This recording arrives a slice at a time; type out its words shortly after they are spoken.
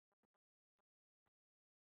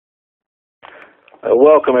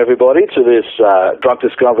Welcome everybody to this Drug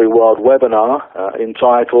Discovery World webinar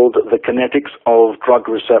entitled The Kinetics of Drug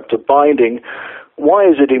Receptor Binding. Why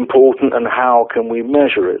is it important and how can we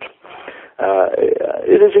measure it?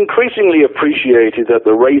 It is increasingly appreciated that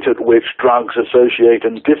the rate at which drugs associate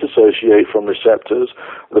and dissociate from receptors,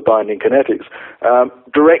 the binding kinetics,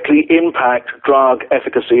 directly impact drug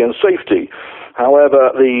efficacy and safety.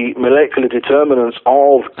 However, the molecular determinants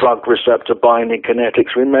of drug receptor binding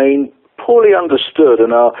kinetics remain poorly understood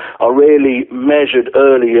and are rarely measured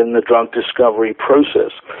early in the drug discovery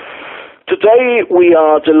process. Today, we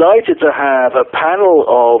are delighted to have a panel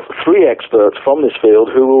of 3 experts from this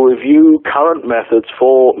field who will review current methods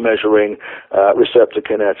for measuring receptor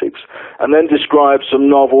kinetics and then describe some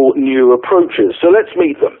novel new approaches. So let's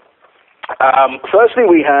meet them. Firstly,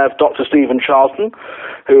 we have Dr. Stephen Charlton,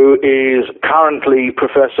 who is currently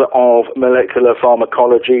Professor of Molecular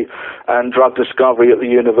Pharmacology and Drug Discovery at the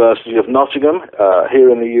University of Nottingham here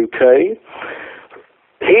in the UK.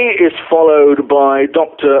 He is followed by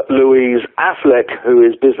Dr. Louise Affleck, who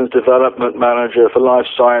is Business Development Manager for Life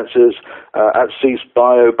Sciences at Cease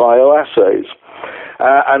Bioassays.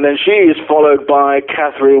 And then she is followed by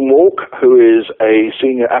Catherine Walk, who is a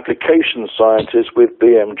Senior Application Scientist with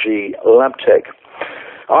BMG Labtech.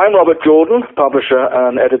 I'm Robert Jordan, Publisher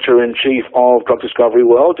and Editor-in-Chief of Drug Discovery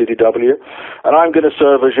World, DDW, and I'm going to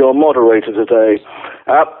serve as your moderator today.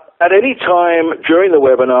 At any time during the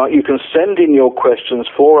webinar, you can send in your questions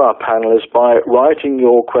for our panelists by writing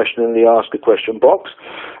your question in the Ask a Question box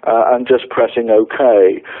and just pressing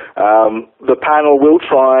OK. The panel will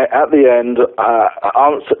try at the end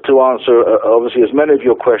to answer obviously as many of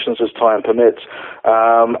your questions as time permits,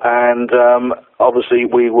 and obviously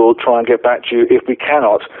we will try and get back to you if we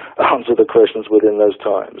cannot answer the questions within those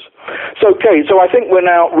times. So, okay, so I think we're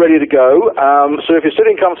now ready to go. So if you're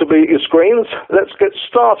sitting comfortably at your screens, let's get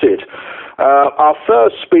started. Our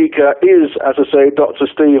first speaker is, as I say, Dr.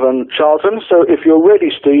 Stephen Charlton. So if you're ready,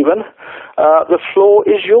 Stephen, the floor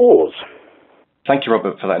is yours. Thank you,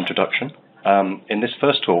 Robert, for that introduction. In this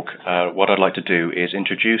first talk, what I'd like to do is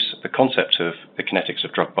introduce the concept of the kinetics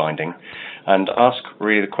of drug binding and ask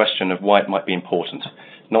really the question of why it might be important,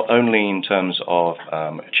 not only in terms of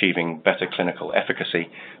achieving better clinical efficacy,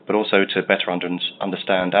 but also to better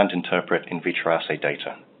understand and interpret in vitro assay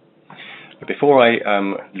data. But before I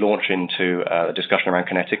launch into a discussion around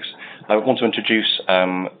kinetics, I want to introduce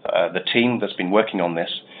the team that's been working on this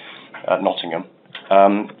at Nottingham.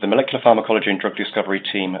 The Molecular Pharmacology and Drug Discovery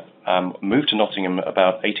team moved to Nottingham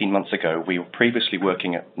about 18 months ago. We were previously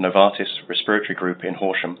working at Novartis Respiratory Group in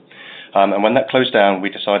Horsham. And when that closed down, we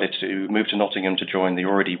decided to move to Nottingham to join the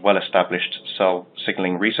already well-established cell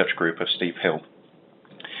signaling research group of Steve Hill.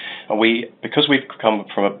 And because we've come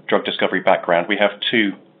from a drug discovery background, we have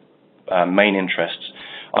 2 main interests.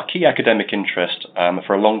 Our key academic interest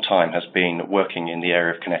for a long time has been working in the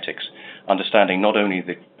area of kinetics, understanding not only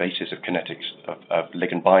the basis of kinetics of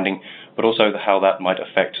ligand binding, but also how that might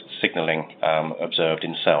affect signaling observed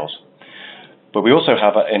in cells. But we also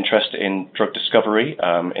have an interest in drug discovery,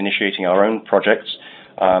 initiating our own projects,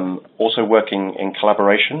 also working in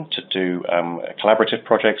collaboration to do collaborative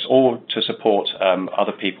projects or to support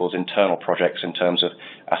other people's internal projects in terms of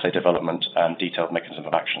assay development and detailed mechanism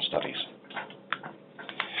of action studies.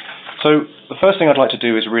 So the first thing I'd like to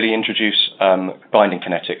do is really introduce binding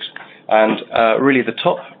kinetics. And really the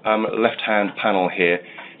top left-hand panel here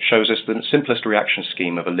shows us the simplest reaction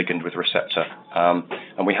scheme of a ligand with receptor.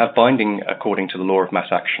 And we have binding according to the law of mass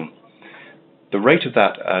action. The rate of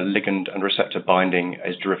that ligand and receptor binding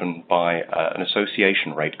is driven by an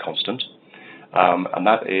association rate constant. And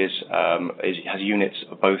that has units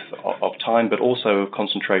both of time but also of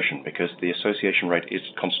concentration, because the association rate is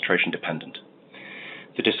concentration dependent.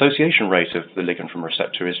 The dissociation rate of the ligand from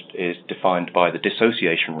receptor is defined by the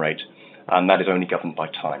dissociation rate, and that is only governed by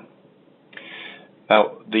time.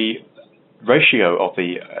 Now, the ratio of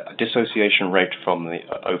the dissociation rate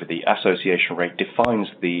over the association rate defines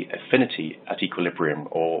the affinity at equilibrium,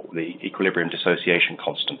 or the equilibrium dissociation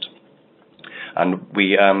constant. And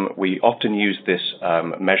we often use this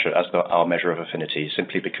measure as our measure of affinity,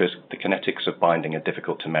 simply because the kinetics of binding are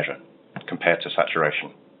difficult to measure compared to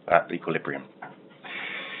saturation at equilibrium.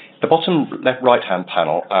 The bottom left right-hand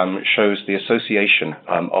panel shows the association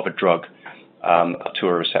of a drug to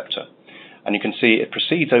a receptor. And you can see it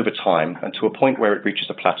proceeds over time and to a point where it reaches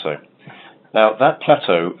a plateau. Now, that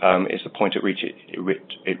plateau is the point it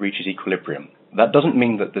reaches equilibrium. That doesn't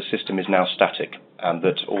mean that the system is now static and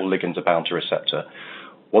that all ligands are bound to receptor.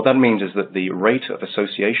 What that means is that the rate of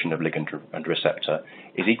association of ligand and receptor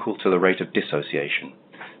is equal to the rate of dissociation.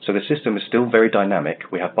 So the system is still very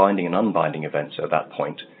dynamic. We have binding and unbinding events at that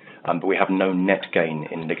point, but we have no net gain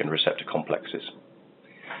in ligand-receptor complexes.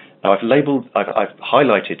 Now I've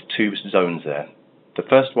highlighted two zones there. The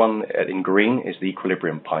first one in green is the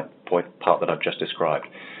equilibrium part that I've just described.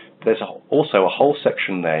 There's also a whole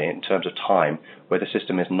section there in terms of time where the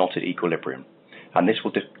system is not at equilibrium, and this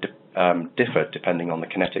will differ depending on the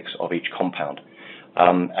kinetics of each compound.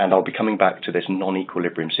 And I'll be coming back to this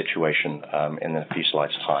non-equilibrium situation in a few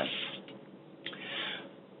slides' time.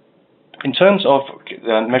 In terms of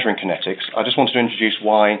measuring kinetics, I just wanted to introduce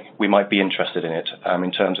why we might be interested in it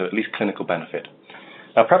in terms of at least clinical benefit.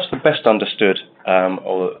 Now, perhaps the best understood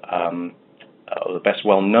or the best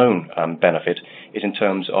well-known benefit is in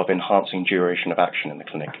terms of enhancing duration of action in the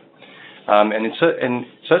clinic. And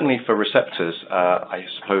certainly for receptors, I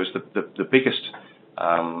suppose the biggest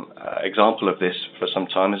example of this for some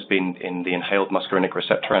time has been in the inhaled muscarinic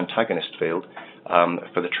receptor antagonist field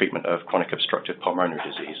for the treatment of chronic obstructive pulmonary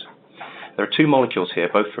disease. There are two molecules here,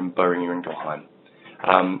 both from Boehringer Ingelheim.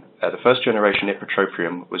 The first generation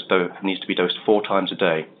ipratropium needs to be dosed 4 times a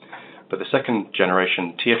day, but the second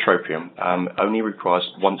generation tiotropium only requires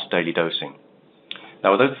once daily dosing.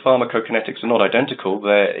 Now, although the pharmacokinetics are not identical,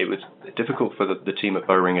 it was difficult for the team at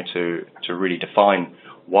Boehringer to really define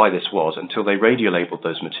why this was until they radiolabeled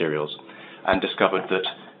those materials and discovered that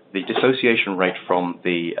the dissociation rate from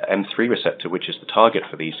the M3 receptor, which is the target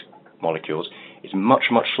for these molecules, is much,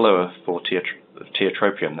 much slower for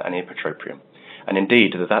tiotropium than ipratropium. And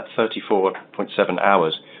indeed, that 34.7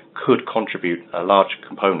 hours could contribute a large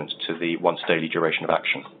component to the once daily duration of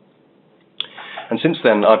action. And since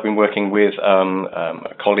then, I've been working with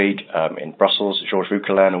a colleague in Brussels, Georges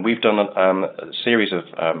Vauquelin, and we've done a series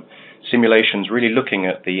of simulations really looking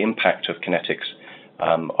at the impact of kinetics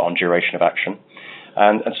on duration of action.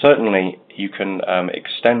 And certainly, you can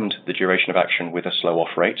extend the duration of action with a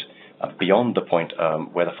slow-off rate beyond the point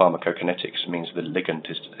where the pharmacokinetics means the ligand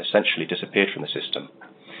is essentially disappeared from the system.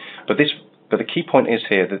 But the key point is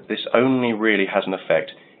here that this only really has an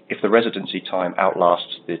effect if the residency time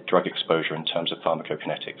outlasts the drug exposure in terms of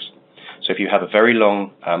pharmacokinetics. So if you have a very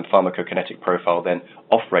long pharmacokinetic profile, then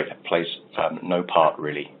off-rate plays no part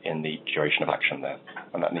really in the duration of action there,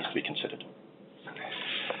 and that needs to be considered.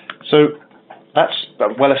 So that's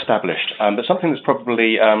well established, but something that's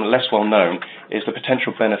probably less well known is the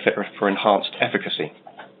potential benefit for enhanced efficacy.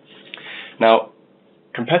 Now,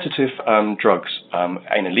 competitive drugs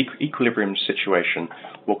in an equilibrium situation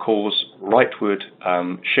will cause rightward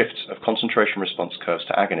shifts of concentration response curves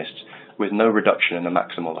to agonists with no reduction in the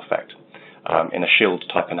maximal effect in a shield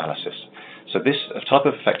type analysis. So this type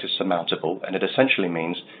of effect is surmountable, and it essentially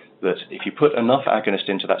means that if you put enough agonist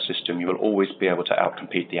into that system, you will always be able to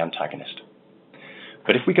outcompete the antagonist.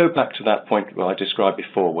 But if we go back to that point where I described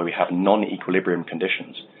before, where we have non-equilibrium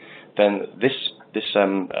conditions, then this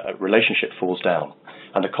relationship falls down,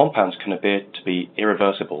 and the compounds can appear to be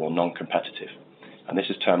irreversible or non-competitive, and this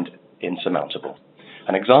is termed insurmountable.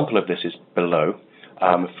 An example of this is below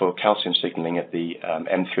for calcium signaling at the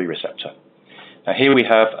M3 receptor. Now here we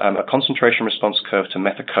have a concentration response curve to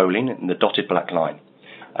methacholine in the dotted black line,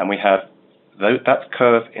 and we have that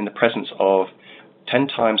curve in the presence of 10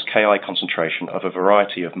 times Ki concentration of a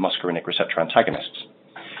variety of muscarinic receptor antagonists.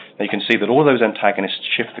 Now you can see that all those antagonists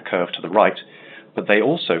shift the curve to the right, but they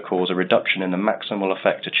also cause a reduction in the maximal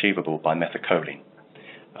effect achievable by methacholine.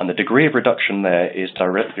 And the degree of reduction there is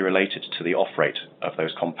directly related to the off-rate of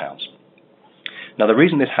those compounds. Now the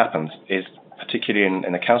reason this happens is, particularly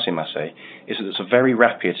in the calcium assay, is that it's a very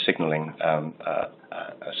rapid signaling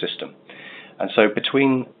system. And so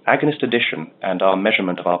between agonist addition and our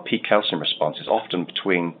measurement of our peak calcium response is often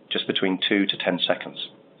just between 2 to 10 seconds.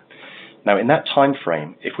 Now in that time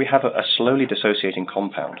frame, if we have a slowly dissociating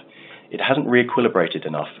compound, it hasn't re-equilibrated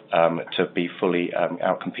enough to be fully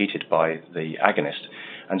outcompeted by the agonist.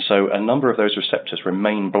 And so a number of those receptors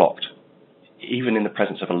remain blocked, even in the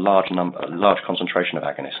presence of a large concentration of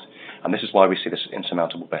agonist. And this is why we see this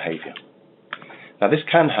insurmountable behavior. Now this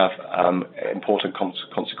can have important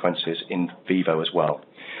consequences in vivo as well.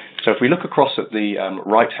 So if we look across at the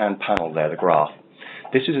right-hand panel there, the graph,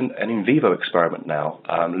 this is an in vivo experiment now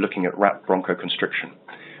looking at rat bronchoconstriction.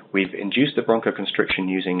 We've induced the bronchoconstriction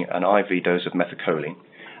using an IV dose of methacholine,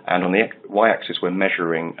 and on the y-axis we're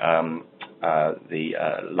measuring the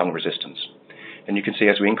lung resistance. And you can see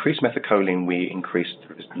as we increase methacholine, we increase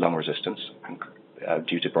lung resistance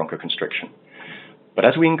due to bronchoconstriction. But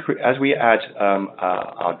as we add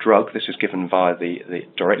our drug, this is given via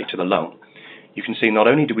directly to the lung, you can see not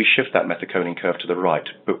only do we shift that methacholine curve to the right,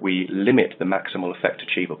 but we limit the maximal effect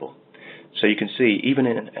achievable. So you can see, even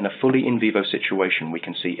in a fully in vivo situation, we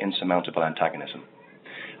can see insurmountable antagonism.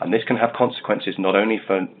 And this can have consequences not only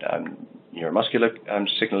for neuromuscular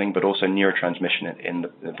signaling, but also neurotransmission in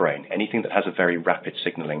the brain, anything that has a very rapid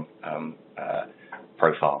signaling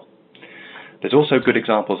profile. There's also good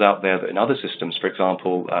examples out there that in other systems, for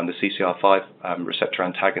example, the CCR5 receptor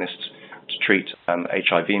antagonists to treat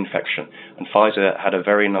HIV infection, and Pfizer had a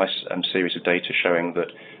very nice series of data showing that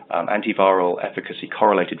antiviral efficacy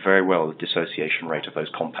correlated very well with the dissociation rate of those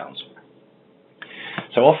compounds.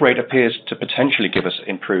 So off-rate appears to potentially give us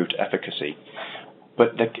improved efficacy,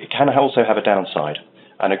 but it can also have a downside.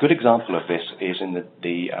 And a good example of this is in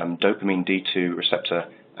the dopamine D2 receptor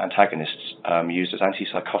antagonists used as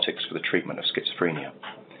antipsychotics for the treatment of schizophrenia.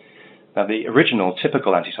 Now, the original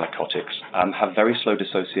typical antipsychotics have very slow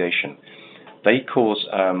dissociation. They cause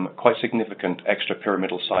quite significant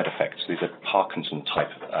extrapyramidal side effects. These are Parkinson-type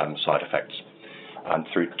side effects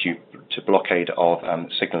due to blockade of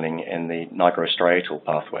signaling in the nigrostriatal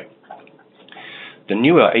pathway. The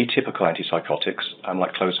newer atypical antipsychotics,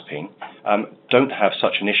 like clozapine, don't have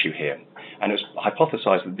such an issue here. And it was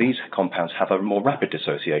hypothesized that these compounds have a more rapid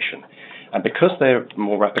dissociation. And because they're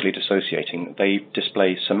more rapidly dissociating, they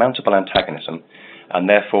display surmountable antagonism and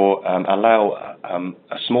therefore allow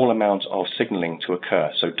a small amount of signaling to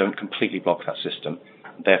occur, so don't completely block that system,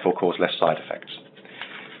 therefore cause less side effects.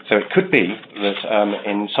 So it could be that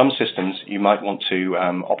in some systems you might want to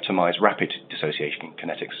optimize rapid dissociation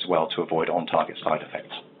kinetics as well to avoid on-target side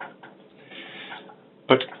effects.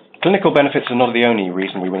 But clinical benefits are not the only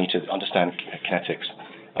reason we need to understand kinetics.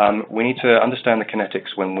 We need to understand the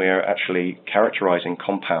kinetics when we're actually characterizing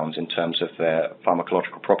compounds in terms of their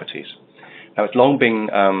pharmacological properties. Now, it's long been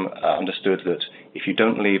understood that if you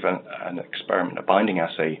don't leave an experiment, a binding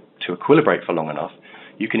assay, to equilibrate for long enough,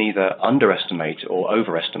 you can either underestimate or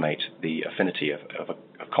overestimate the affinity of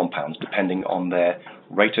compounds depending on their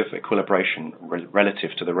rate of equilibration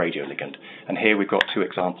relative to the radioligand. And here we've got two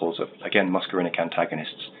examples of, again, muscarinic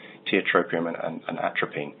antagonists, tiotropium and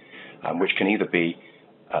atropine, which can either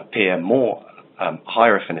appear more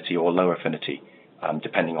higher affinity or lower affinity,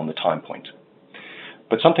 depending on the time point.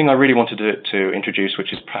 But something I really wanted to introduce,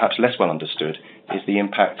 which is perhaps less well understood, is the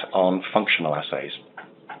impact on functional assays.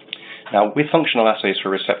 Now, with functional assays for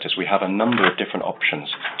receptors, we have a number of different options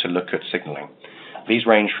to look at signaling. These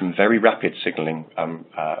range from very rapid signaling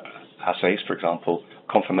assays, for example,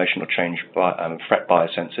 conformational change FRET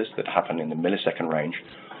biosensors that happen in the millisecond range,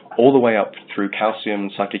 all the way up through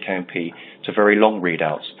calcium, cyclic AMP, to very long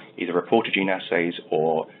readouts, either reporter-gene assays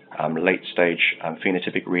or late-stage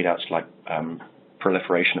phenotypic readouts like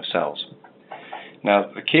proliferation of cells.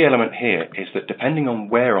 Now, the key element here is that depending on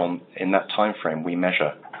where in that time frame we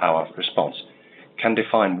measure our response, can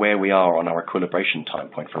define where we are on our equilibration time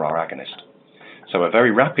point for our agonist. So a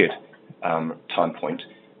very rapid time point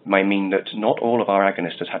may mean that not all of our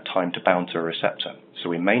agonists has had time to bound to a receptor, so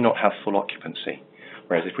we may not have full occupancy.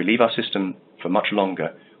 Whereas if we leave our system for much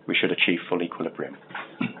longer, we should achieve full equilibrium.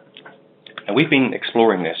 And we've been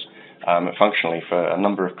exploring this functionally for a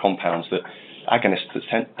number of compounds agonists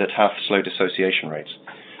that have slow dissociation rates.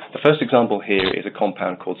 The first example here is a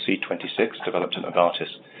compound called C26, developed at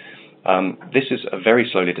Novartis. This is a very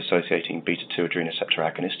slowly dissociating beta-2 adrenoceptor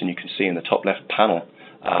agonist, and you can see in the top left panel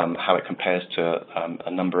how it compares to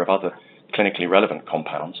a number of other clinically relevant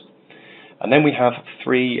compounds. And then we have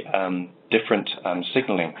three different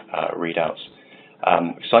signaling readouts,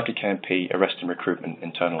 cyclic AMP, arrest and recruitment,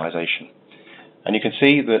 internalization. And you can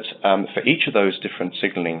see that for each of those different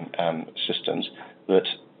signaling systems, that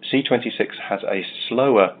C26 has a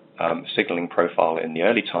slower signaling profile in the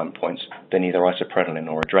early time points than either isoprenaline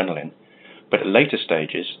or adrenaline. But at later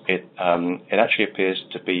stages, it actually appears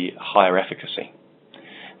to be higher efficacy.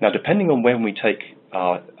 Now, depending on when we take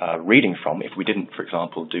our reading from, if we didn't, for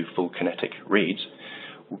example, do full kinetic reads,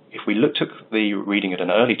 if we took the reading at an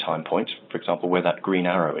early time point, for example, where that green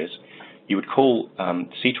arrow is, you would call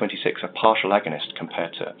C26 a partial agonist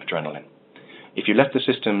compared to adrenaline. If you left the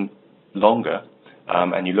system longer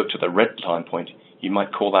and you looked at the red time point, you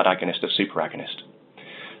might call that agonist a superagonist.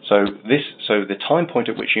 So the time point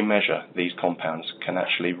at which you measure these compounds can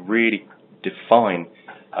actually really define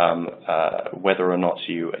whether or not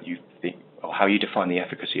or how you define the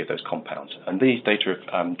efficacy of those compounds. And these data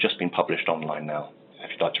have just been published online now,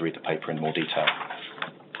 if you'd like to read the paper in more detail.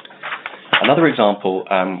 Another example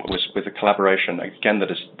was with a collaboration, again, that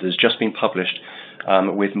has just been published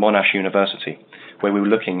with Monash University, where we were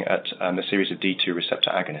looking at a series of D2 receptor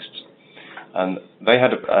agonists. And they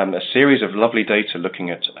had a series of lovely data looking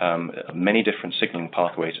at many different signaling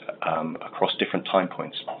pathways across different time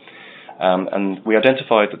points. And we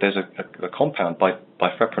identified that there's a compound,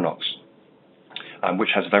 bifeprinox, which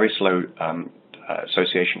has very slow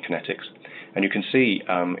association kinetics. And you can see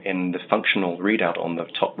in the functional readout on the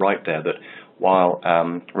top right there that while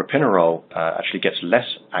ropinirole actually gets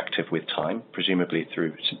less active with time, presumably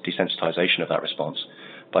through desensitization of that response,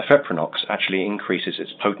 bifeprinox actually increases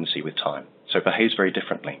its potency with time, so it behaves very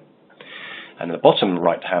differently. And in the bottom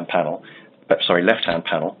left-hand panel,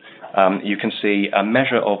 you can see a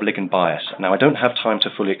measure of ligand bias. Now, I don't have time to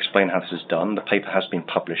fully explain how this is done. The paper has been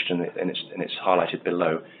published and it's highlighted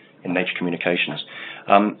below in Nature Communications.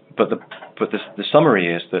 But the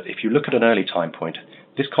summary is that if you look at an early time point,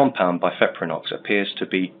 this compound, bifeprinox, appears to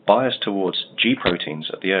be biased towards G proteins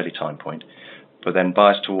at the early time point, but then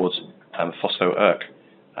biased towards phospho-ERK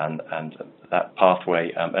and that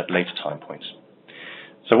pathway at later time points.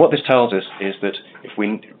 So what this tells us is that if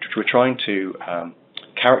we're trying to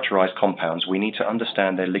characterize compounds, we need to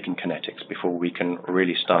understand their ligand kinetics before we can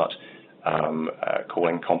really start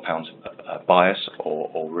calling compounds bias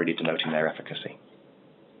or really denoting their efficacy.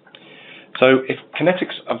 So if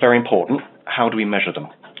kinetics are very important, how do we measure them?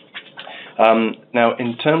 Now,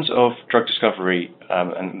 in terms of drug discovery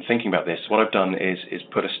and thinking about this, what I've done is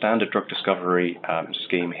put a standard drug discovery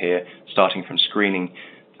scheme here, starting from screening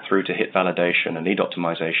through to hit validation and lead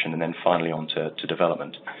optimization, and then finally on to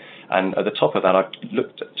development. And at the top of that, I've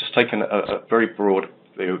just taken a very broad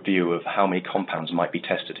view of how many compounds might be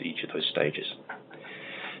tested at each of those stages.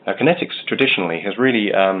 Now, kinetics traditionally has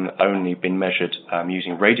really only been measured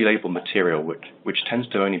using radiolabeled material, which tends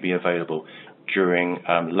to only be available during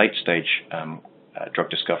late-stage drug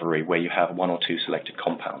discovery, where you have one or two selected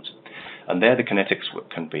compounds. And there the kinetics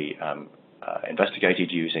can be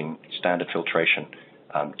investigated using standard filtration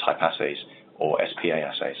type assays or SPA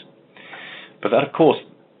assays. But that, of course,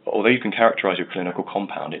 although you can characterize your clinical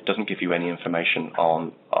compound, it doesn't give you any information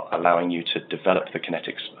on allowing you to develop the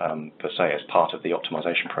kinetics per se as part of the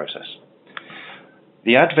optimization process.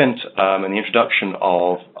 The advent and the introduction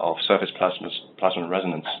of surface plasma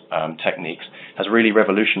resonance techniques has really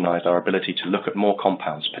revolutionized our ability to look at more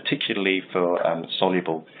compounds, particularly for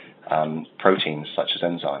soluble proteins such as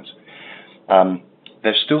enzymes.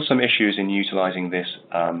 There's still some issues in utilizing this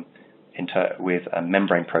with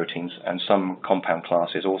membrane proteins, and some compound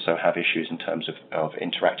classes also have issues in terms of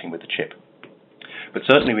interacting with the chip. But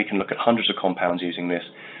certainly we can look at hundreds of compounds using this,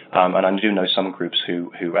 and I do know some groups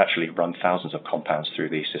who actually run thousands of compounds through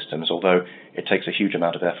these systems, although it takes a huge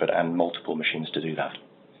amount of effort and multiple machines to do that.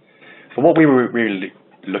 But what we were really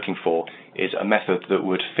looking for is a method that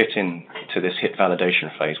would fit into this hit validation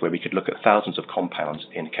phase, where we could look at thousands of compounds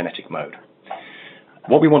in kinetic mode.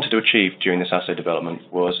 What we wanted to achieve during this assay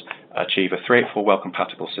development was achieve a 384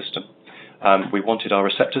 well-compatible system. We wanted our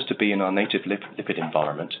receptors to be in our native lipid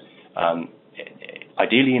environment,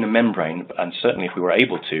 ideally in a membrane, and certainly if we were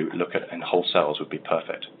able to look at in whole cells would be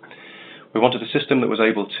perfect. We wanted a system that was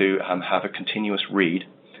able to have a continuous read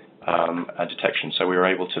detection, so we were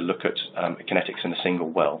able to look at kinetics in a single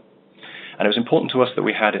well. And it was important to us that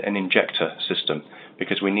we had an injector system,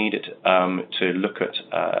 because we needed to look at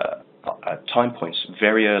time points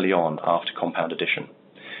very early on after compound addition.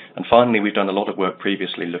 And finally, we've done a lot of work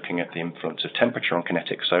previously looking at the influence of temperature on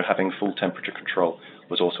kinetics, so having full temperature control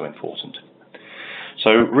was also important. So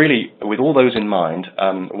really, with all those in mind,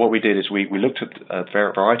 what we did is we looked at a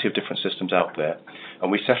variety of different systems out there,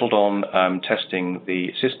 and we settled on testing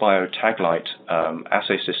the Sysbio Taglite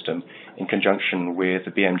assay system in conjunction with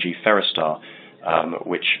the BMG Ferrostar,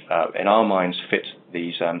 which in our minds fit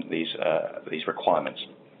these requirements.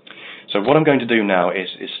 So what I'm going to do now is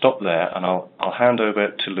stop there, and I'll hand over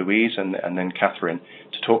to Louise and then Catherine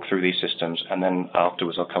to talk through these systems, and then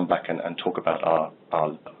afterwards I'll come back and talk about our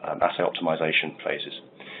assay optimization phases.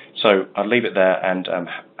 So I'll leave it there and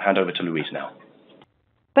hand over to Louise now.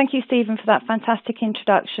 Thank you, Stephen, for that fantastic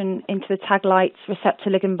introduction into the Taglite's receptor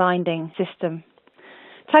ligand binding system.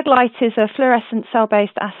 Taglite is a fluorescent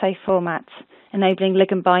cell-based assay format enabling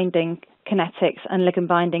ligand binding kinetics and ligand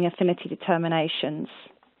binding affinity determinations,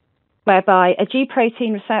 whereby a G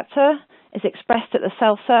protein receptor is expressed at the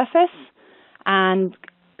cell surface and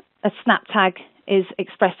a SNAP tag is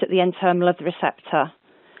expressed at the N-terminal of the receptor.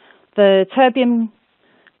 The terbium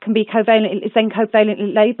is then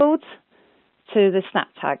covalently labelled to the SNAP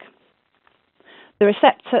tag. The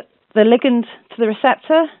ligand to the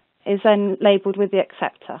receptor is then labelled with the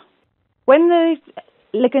acceptor. When the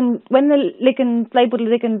labelled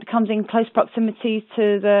ligand comes in close proximity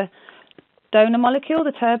to the donor molecule,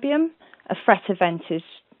 the terbium, a FRET event is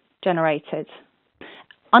generated.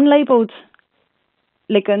 Unlabeled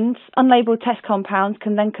test compounds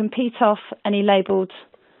can then compete off any labelled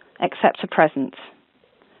acceptor present,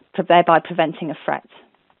 thereby preventing a FRET.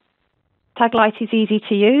 Taglite is easy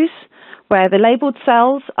to use, where the labelled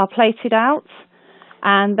cells are plated out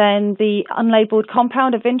And then the unlabeled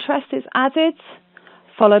compound of interest is added,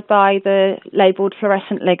 followed by the labeled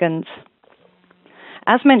fluorescent ligand.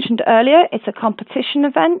 As mentioned earlier, it's a competition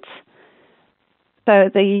event. So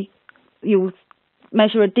you'll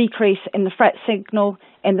measure a decrease in the FRET signal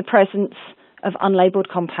in the presence of unlabeled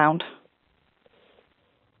compound.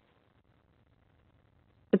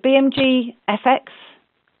 The BMG FX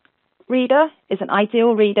reader is an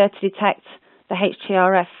ideal reader to detect the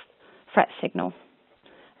HTRF FRET signal.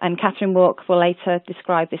 And Catherine Walk will later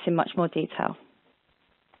describe this in much more detail.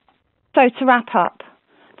 So to wrap up,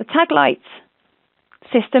 the TagLight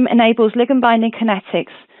system enables ligand binding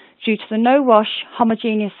kinetics due to the no-wash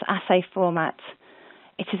homogeneous assay format.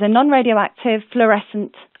 It is a non-radioactive,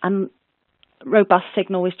 fluorescent and robust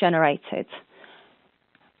signal is generated.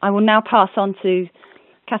 I will now pass on to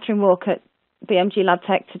Catherine Walk at BMG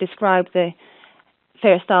LabTech to describe the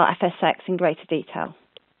Ferrostar FSX in greater detail.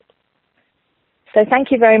 So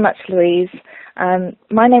thank you very much, Louise.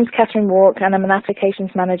 My name's Catherine Walk and I'm an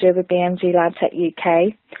Applications Manager with BMG LabTech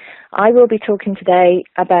UK. I will be talking today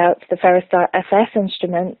about the Ferrostar FS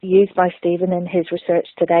instrument used by Stephen in his research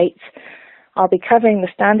to date. I'll be covering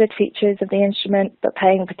the standard features of the instrument, but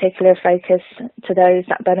paying particular focus to those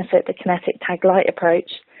that benefit the kinetic TagLight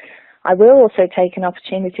approach. I will also take an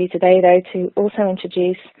opportunity today, though, to also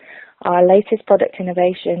introduce our latest product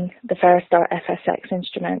innovation, the Ferrostar FSX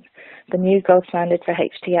instrument, the new gold standard for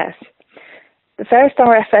HTS. The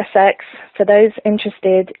Ferrostar FSX, for those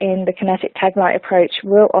interested in the kinetic TagLight approach,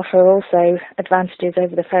 will offer also advantages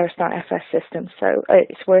over the Ferrostar FS system, so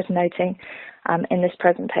it's worth noting in this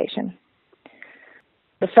presentation.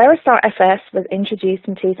 The Ferrostar FS was introduced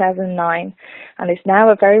in 2009 and is now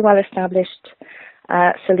a very well-established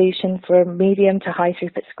solution for medium to high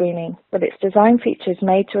throughput screening, with its design features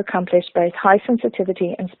made to accomplish both high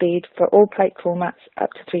sensitivity and speed for all plate formats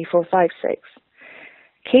up to 3456.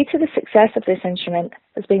 Key to the success of this instrument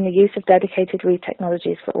has been the use of dedicated read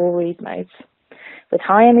technologies for all read modes, with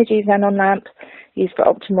high energy xenon lamp used for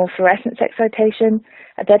optimal fluorescence excitation,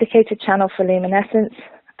 a dedicated channel for luminescence,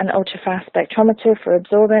 an ultra-fast spectrometer for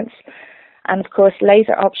absorbance, and of course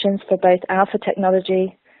laser options for both alpha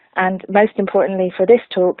technology and, most importantly for this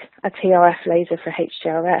talk, a TRF laser for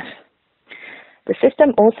HTRF. The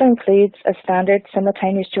system also includes a standard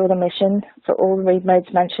simultaneous dual emission for all read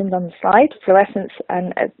modes mentioned on the slide, fluorescence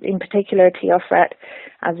and in particular TR-FRET,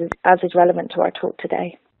 as is relevant to our talk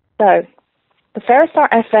today. So, the Ferrostar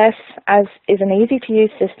FS is an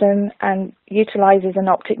easy-to-use system and utilizes an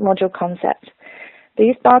optic module concept.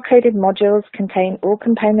 These barcoded modules contain all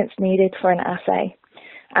components needed for an assay,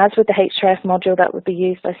 as with the HTRF module that would be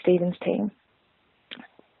used by Stephen's team.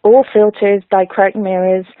 All filters, dichroic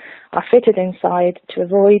mirrors are fitted inside to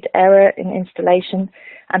avoid error in installation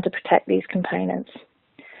and to protect these components.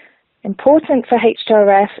 Important for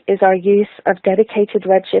HTRF is our use of dedicated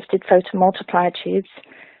redshifted photomultiplier tubes,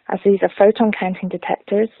 as these are photon counting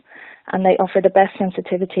detectors and they offer the best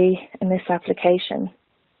sensitivity in this application.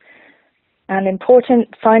 And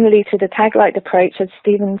important, finally, to the TagLight approach, as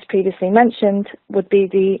Stephen's previously mentioned, would be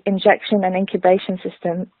the injection and incubation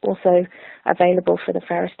system, also available for the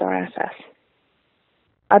Ferrostar FS.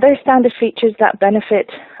 Other standard features that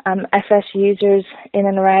benefit FS users in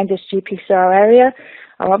and around this GPCR area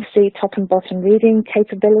are obviously top and bottom reading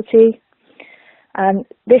capability.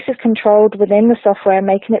 This is controlled within the software,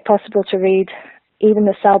 making it possible to read even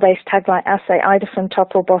the cell-based TagLight assay either from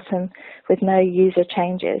top or bottom with no user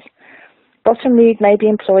changes. Bottom read may be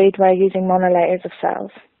employed where using monolayers of cells.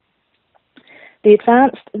 The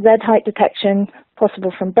advanced Z height detection,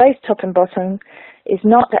 possible from both top and bottom, is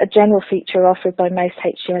not a general feature offered by most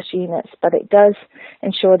HTS units, but it does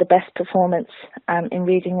ensure the best performance in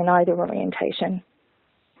reading in either orientation.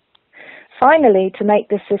 Finally, to make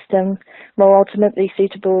this system more ultimately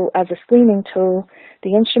suitable as a screening tool,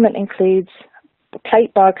 the instrument includes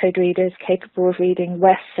plate barcode readers capable of reading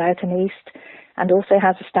west, south and east, and also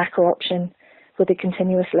has a stacker option with a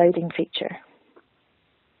continuous loading feature.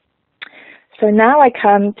 So now I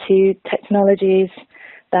come to technologies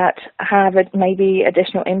that have maybe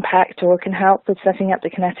additional impact or can help with setting up the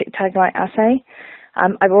kinetic TagLight assay.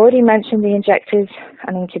 I've already mentioned the injectors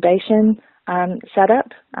and incubation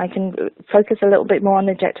setup. I can focus a little bit more on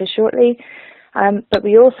the injectors shortly, but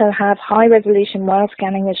we also have high resolution wire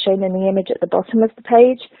scanning as shown in the image at the bottom of the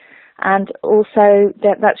page. And also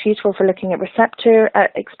that's useful for looking at receptor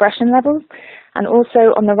expression levels. And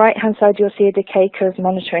also on the right-hand side, you'll see a decay curve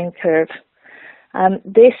monitoring curve.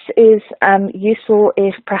 This is useful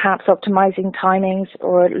if perhaps optimizing timings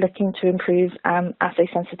or looking to improve assay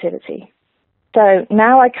sensitivity. So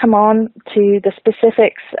now I come on to the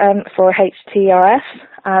specifics for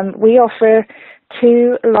HTRF. We offer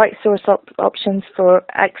two light source options for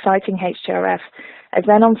exciting HTRF, a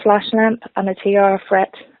xenon flash lamp and a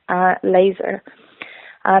TRF-RET laser.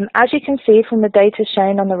 As you can see from the data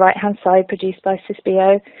shown on the right-hand side produced by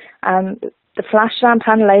Cisbio, the flash lamp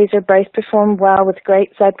and laser both perform well with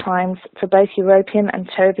great Z times for both europium and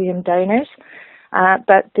terbium donors,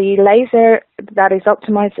 but the laser that is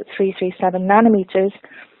optimized at 337 nanometers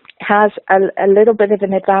has a little bit of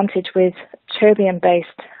an advantage with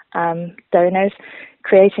terbium-based donors,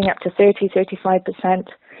 creating up to 30-35%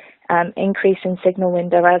 increase in signal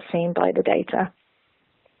window as seen by the data.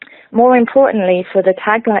 More importantly, for the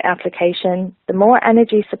tag light application, the more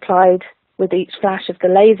energy supplied with each flash of the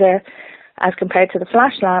laser as compared to the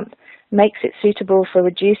flash lamp makes it suitable for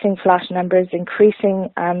reducing flash numbers, increasing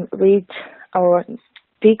read or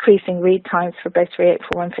decreasing read times for both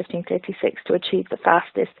 384 and 1536 to achieve the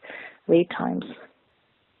fastest read times.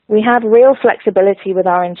 We have real flexibility with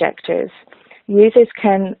our injectors. Users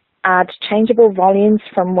can add changeable volumes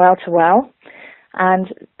from well to well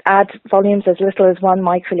and add volumes as little as 1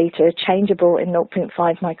 microliter, changeable in 0.5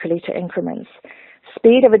 microliter increments.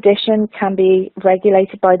 Speed of addition can be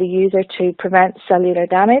regulated by the user to prevent cellular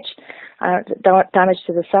damage, damage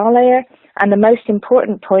to the cell layer. And the most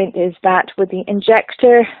important point is that with the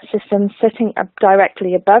injector system sitting up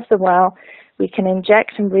directly above the well, we can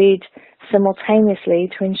inject and read simultaneously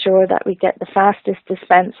to ensure that we get the fastest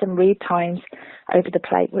dispense and read times over the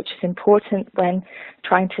plate, which is important when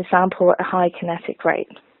trying to sample at a high kinetic rate.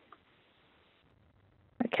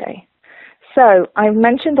 Okay, so I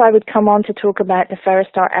mentioned I would come on to talk about the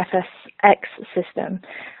Ferrostar FSX system.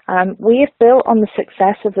 We have built on the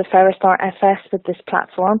success of the Ferrostar FS with this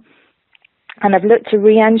platform, and I've looked to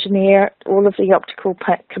re-engineer all of the optical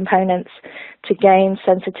components to gain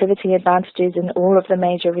sensitivity advantages in all of the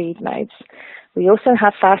major read modes. We also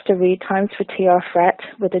have faster read times for TR-FRET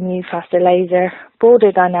with a new faster laser,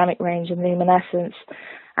 broader dynamic range and luminescence,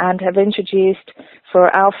 and have introduced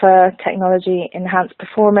for alpha technology enhanced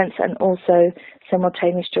performance and also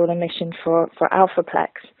simultaneous dual emission for alphaplex.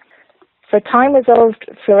 For time-resolved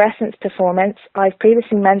fluorescence performance, I've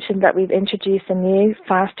previously mentioned that we've introduced a new,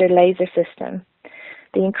 faster laser system.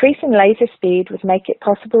 The increase in laser speed would make it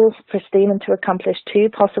possible for Stephen to accomplish two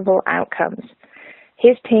possible outcomes.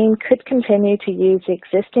 His team could continue to use the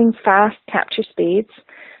existing fast capture speeds,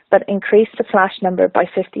 but increase the flash number by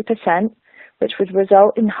 50%, which would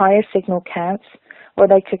result in higher signal counts, or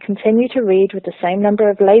they could continue to read with the same number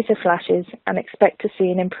of laser flashes and expect to see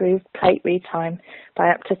an improved plate read time by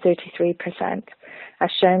up to 33%, as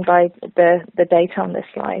shown by the data on this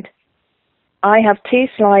slide. I have two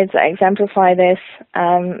slides that exemplify this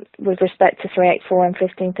with respect to 384 and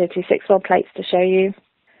 1536 well plates to show you.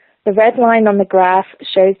 The red line on the graph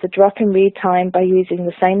shows the drop in read time by using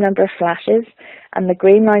the same number of flashes, and the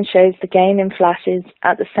green line shows the gain in flashes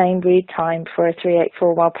at the same read time for a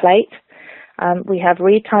 384 well plate. We have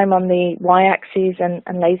read time on the y-axis and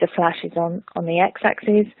laser flashes on the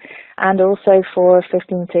x-axis, and also for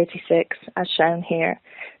 1536 as shown here,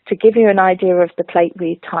 to give you an idea of the plate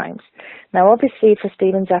read times. Now obviously for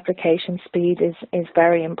Stephen's application, speed is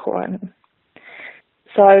very important.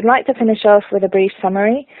 So I would like to finish off with a brief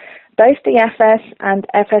summary. Both the FS and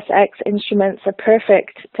FSX instruments are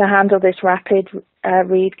perfect to handle this rapid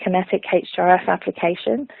read kinetic HRF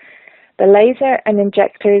application. The laser and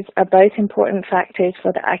injectors are both important factors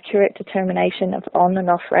for the accurate determination of on and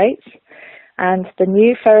off rates. And the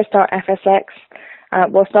new Ferrostar FSX,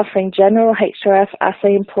 whilst offering general HRF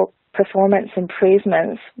assay performance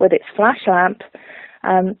improvements with its flash lamp,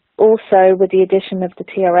 also with the addition of the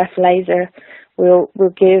TRF laser, will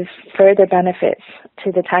give further benefits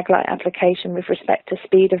to the tag light application with respect to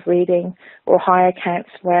speed of reading or higher counts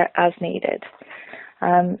where as needed.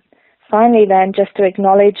 Finally then, just to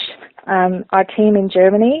acknowledge our team in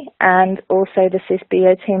Germany and also the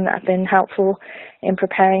Cisbio team that have been helpful in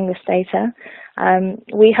preparing this data.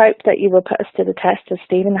 We hope that you will put us to the test as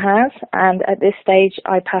Stephen has, and at this stage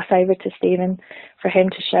I pass over to Stephen for him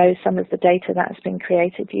to show some of the data that has been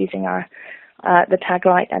created using the tag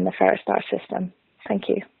light and the Ferrostar system. Thank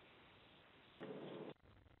you.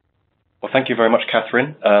 Well, thank you very much,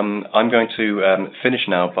 Catherine. I'm going to finish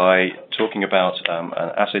now by talking about an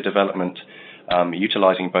assay development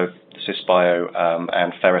utilizing both Cisbio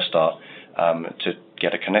and Ferrostar to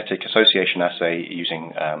get a kinetic association assay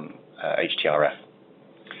using HTRF.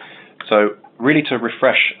 So really to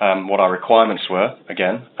refresh what our requirements were,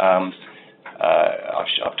 again,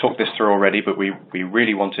 I've talked this through already, but we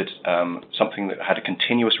really wanted something that had a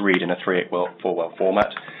continuous read in a 384 well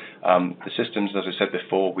format. The systems, as I said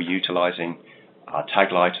before, we're utilizing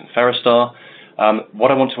Tag Light and Ferrostar.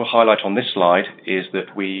 What I want to highlight on this slide is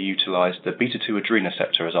that we utilize the beta-2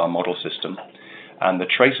 adrenoceptor as our model system, and the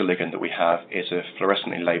tracer ligand that we have is a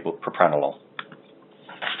fluorescently labeled propranolol.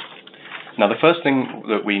 Now, the first thing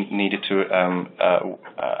that we needed to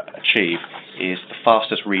achieve is the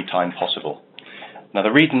fastest read time possible. Now,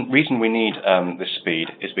 the reason we need this speed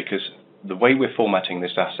is because the way we're formatting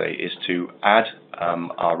this assay is to add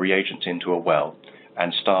our reagents into a well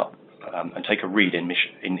and start and take a read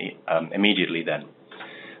immediately then.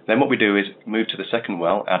 Then what we do is move to the second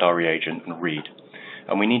well, add our reagent and read.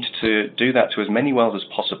 And we need to do that to as many wells as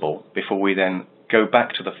possible before we then go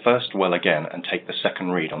back to the first well again and take the second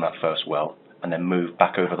read on that first well and then move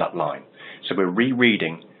back over that line. So we're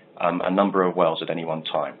rereading a number of wells at any one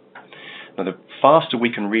time. Now, the faster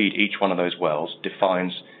we can read each one of those wells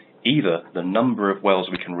defines either the number of wells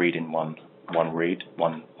we can read in one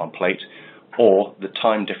plate, or the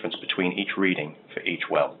time difference between each reading for each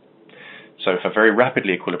well. So for very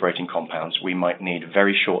rapidly equilibrating compounds, we might need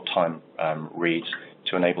very short time reads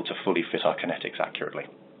to enable to fully fit our kinetics accurately.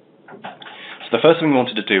 So the first thing we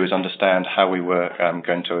wanted to do is understand how we were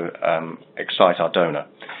going to excite our donor.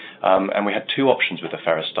 And we had two options with the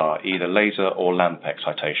Ferrostar, either laser or lamp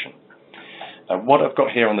excitation. What I've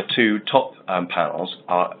got here on the two top panels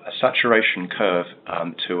are a saturation curve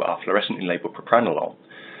to our fluorescently labeled propranolol,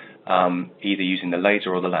 either using the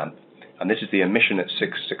laser or the lamp. And this is the emission at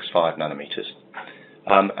 665 nanometers.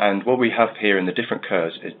 And what we have here in the different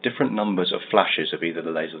curves is different numbers of flashes of either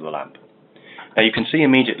the laser or the lamp. Now you can see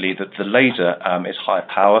immediately that the laser is higher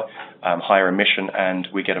power, higher emission, and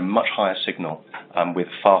we get a much higher signal with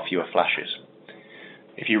far fewer flashes.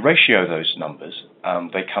 If you ratio those numbers,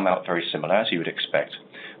 they come out very similar, as you would expect.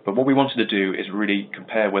 But what we wanted to do is really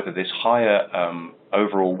compare whether this higher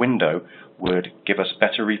overall window would give us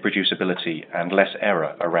better reproducibility and less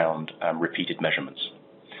error around repeated measurements.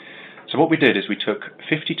 So what we did is we took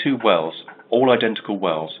 52 wells, all identical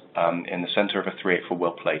wells, in the center of a 384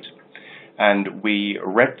 well plate, and we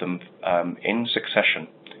read them in succession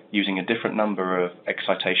using a different number of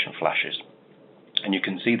excitation flashes. And you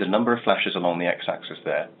can see the number of flashes along the x-axis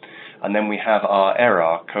there. And then we have our error,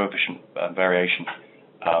 our coefficient variation,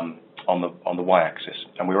 on the y-axis.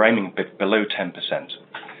 And we were aiming below 10%.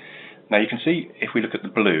 Now you can see, if we look at the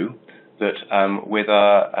blue, that with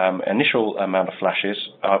our initial amount of flashes,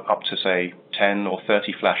 up to say 10 or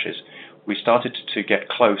 30 flashes, we started to get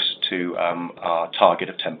close to our target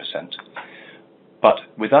of 10%. But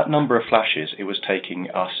with that number of flashes, it was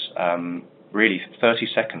taking us really 30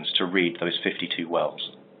 seconds to read those 52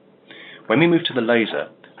 wells. When we moved to the laser,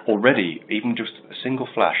 already, even just a single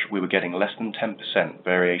flash, we were getting less than 10%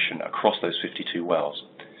 variation across those 52 wells.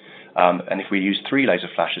 And if we used 3 laser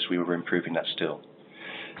flashes, we were improving that still.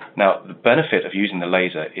 Now, the benefit of using the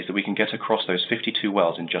laser is that we can get across those 52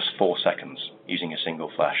 wells in just 4 seconds using a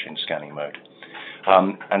single flash in scanning mode.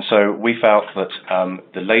 And so we felt that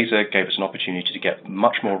the laser gave us an opportunity to get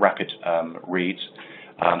much more rapid reads.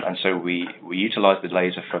 And so we utilized the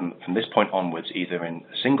laser from this point onwards, either in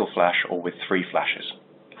a single flash or with 3 flashes.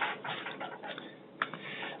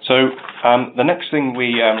 So the next thing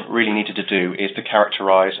we really needed to do is to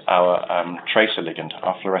characterize our tracer ligand,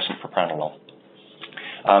 our fluorescent propranolol.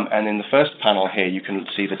 And in the first panel here, you can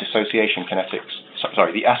see the dissociation kinetics,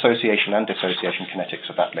 the association and dissociation kinetics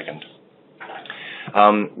of that ligand.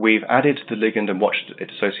 We've added the ligand and watched it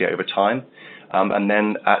dissociate over time. And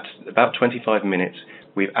then at about 25 minutes,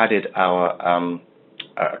 we've added our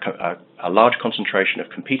a large concentration of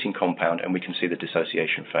competing compound, and we can see the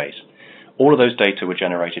dissociation phase. All of those data were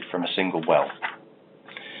generated from a single well.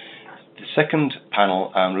 The second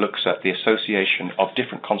panel looks at the association of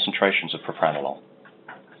different concentrations of propranolol.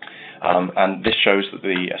 And this shows that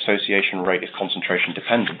the association rate is concentration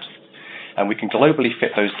dependent. And we can globally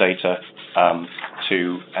fit those data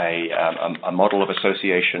to a model of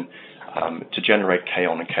association to generate K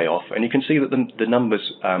on and K off. And you can see that the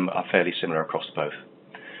numbers are fairly similar across both.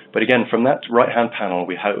 But again, from that right-hand panel,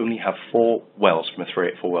 we only have 4 wells from a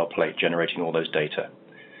 384 well plate generating all those data.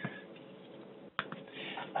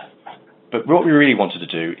 But what we really wanted to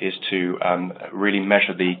do is to really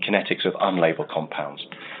measure the kinetics of unlabeled compounds.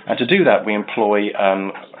 And to do that, we employ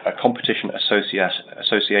a competition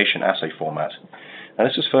association assay format. Now,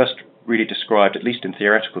 this was first really described, at least in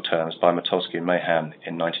theoretical terms, by Matulsky and Mahan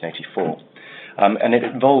in 1984. And it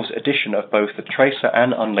involves addition of both the tracer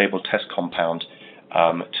and unlabeled test compound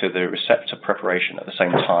to the receptor preparation at the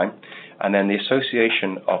same time. And then the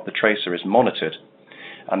association of the tracer is monitored,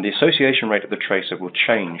 and the association rate of the tracer will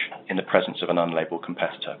change in the presence of an unlabeled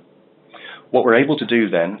competitor. What we're able to do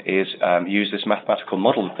then is use this mathematical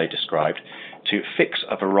model that they described to fix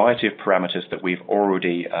a variety of parameters that we've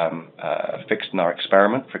already fixed in our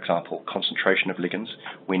experiment. For example, concentration of ligands.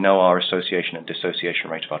 We know our association and dissociation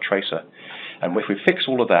rate of our tracer. And if we fix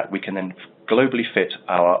all of that, we can then globally fit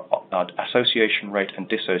our association rate and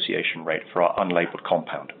dissociation rate for our unlabeled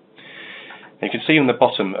compound. You can see on the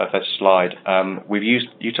bottom of that slide, we've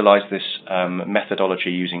utilized this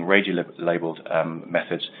methodology using radio-labeled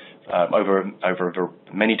methods over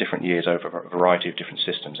many different years, over a variety of different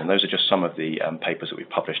systems. And those are just some of the papers that we've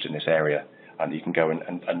published in this area. And you can go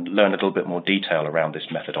and learn a little bit more detail around this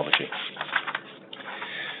methodology.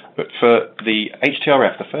 But for the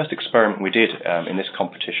HTRF, the first experiment we did in this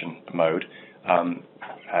competition mode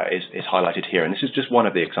is highlighted here, and this is just one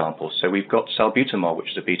of the examples. So we've got salbutamol,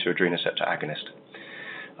 which is a beta-adrenoceptor agonist.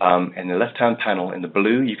 In the left-hand panel, in the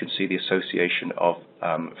blue, you can see the association of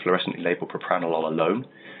fluorescently labeled propranolol alone,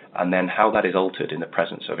 and then how that is altered in the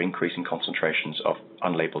presence of increasing concentrations of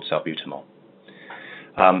unlabeled salbutamol.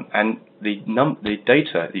 And the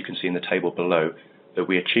data that you can see in the table below that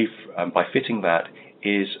we achieve by fitting that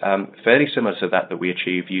is fairly similar to that we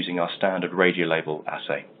achieve using our standard radio-label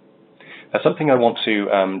assay. Now, something I want to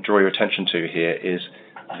draw your attention to here is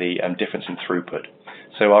the difference in throughput.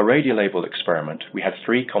 So our radio-labeled experiment, we had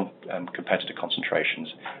 3 competitor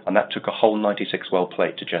concentrations, and that took a whole 96-well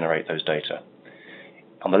plate to generate those data.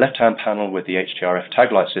 On the left-hand panel with the HTRF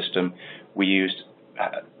tag light system, we used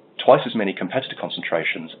twice as many competitor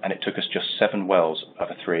concentrations, and it took us just 7 wells of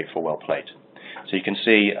a 3 or 4 well plate. So you can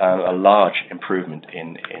see a large improvement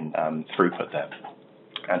in throughput there,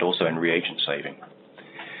 and also in reagent saving.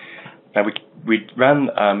 Now we ran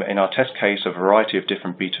in our test case a variety of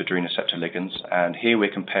different beta-adrenoceptor ligands, and here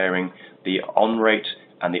we're comparing the on rate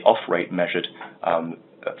and the off rate measured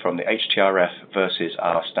from the HTRF versus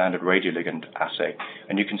our standard radioligand assay,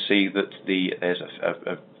 and you can see that there's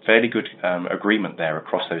a fairly good agreement there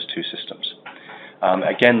across those 2 systems.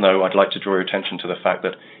 Again, though, I'd like to draw your attention to the fact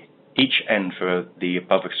that each end for the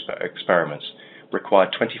above experiments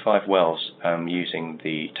required 25 wells using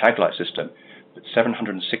the tag light system, but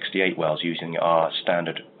 768 wells using our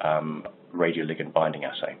standard radioligand binding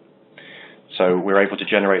assay. So we're able to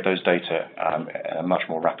generate those data in a much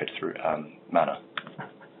more rapid manner.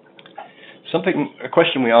 A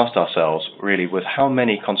question we asked ourselves really was how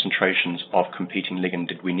many concentrations of competing ligand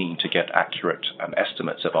did we need to get accurate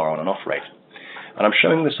estimates of our on and off rate. And I'm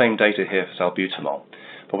showing the same data here for salbutamol.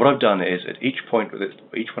 But what I've done is at each point,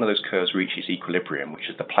 each one of those curves reaches equilibrium, which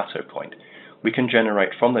is the plateau point, we can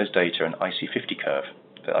generate from those data an IC50 curve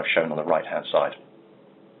that I've shown on the right-hand side.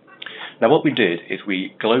 Now what we did is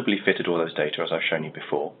we globally fitted all those data, as I've shown you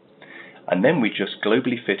before, and then we just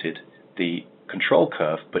globally fitted the control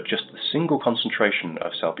curve, but just the single concentration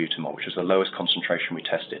of salbutamol, which is the lowest concentration we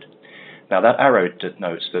tested. Now that arrow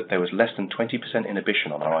denotes that there was less than 20%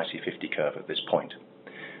 inhibition on our IC50 curve at this point.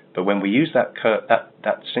 But when we used that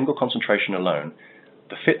single concentration alone,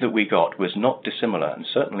 the fit that we got was not dissimilar, and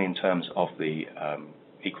certainly in terms of the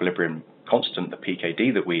equilibrium constant, the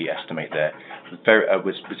PKD that we estimate there,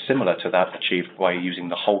 was similar to that achieved by using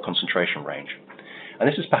the whole concentration range. And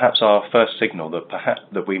this is perhaps our first signal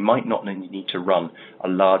that we might not need to run a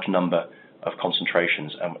large number of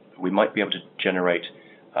concentrations, and we might be able to generate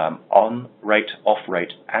on rate, off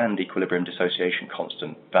rate, and equilibrium dissociation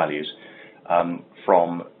constant values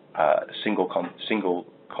from single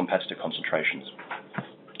competitor concentrations.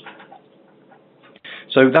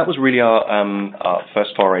 So that was really our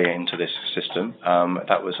first foray into this system.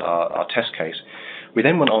 That was our test case. We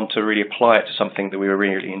then went on to really apply it to something that we were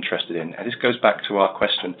really interested in. And this goes back to our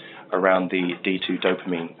question around the D2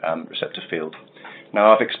 dopamine receptor field.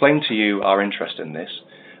 Now, I've explained to you our interest in this,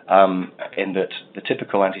 in that the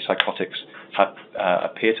typical antipsychotics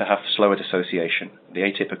appear to have slower dissociation. The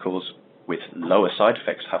atypicals with lower side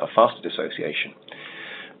effects have a faster dissociation.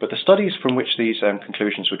 But the studies from which these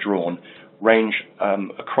conclusions were drawn range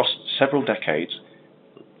across several decades,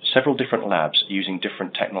 several different labs using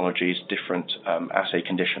different technologies, different assay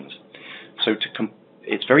conditions. So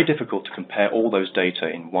it's very difficult to compare all those data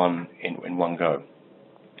in one go.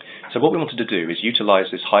 So what we wanted to do is utilize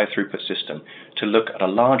this high throughput system to look at a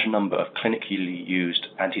large number of clinically used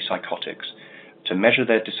antipsychotics to measure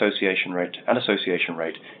their dissociation rate and association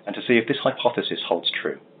rate, and to see if this hypothesis holds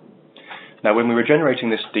true. Now, when we were generating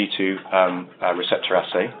this D2 receptor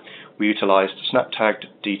assay, we utilized snap-tagged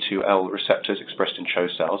D2L receptors expressed in CHO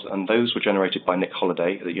cells, and those were generated by Nick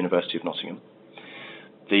Holliday at the University of Nottingham.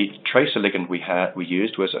 The tracer ligand we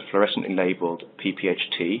used was a fluorescently labeled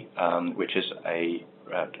PPHT, which is a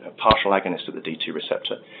partial agonist of the D2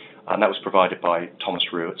 receptor, and that was provided by Thomas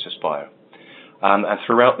Rue at Cisbio. And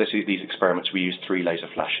throughout these experiments, we used 3 laser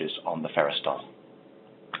flashes on the ferrostar.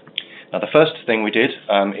 Now, the first thing we did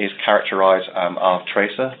is characterize our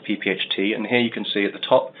tracer, PPHT, and here you can see at the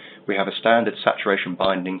top we have a standard saturation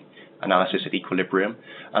binding analysis at equilibrium,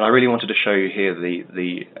 and I really wanted to show you here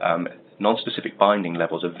the non-specific binding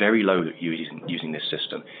levels are very low using this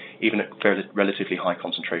system, even at relatively high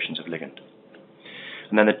concentrations of ligand.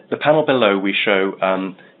 And then the panel below, we show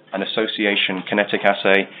an association kinetic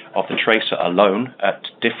assay of the tracer alone at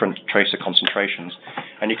different tracer concentrations.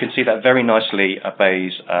 And you can see that very nicely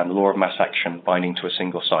obeys the law of mass action binding to a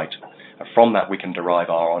single site. And from that, we can derive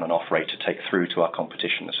our on and off rate to take through to our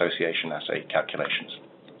competition association assay calculations.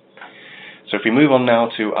 So if we move on now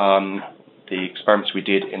to the experiments we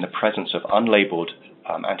did in the presence of unlabeled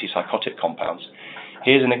antipsychotic compounds,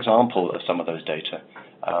 here's an example of some of those data.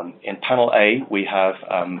 In panel A, we have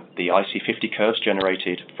the IC50 curves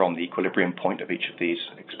generated from the equilibrium point of each of these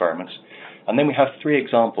experiments. And then we have 3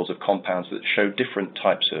 examples of compounds that show different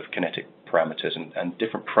types of kinetic parameters and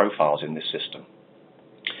different profiles in this system.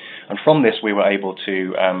 And from this, we were able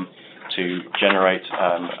to generate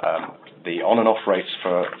the on and off rates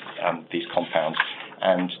for these compounds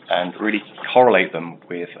and really correlate them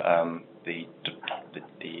with the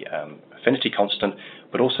affinity constant,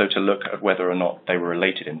 but also to look at whether or not they were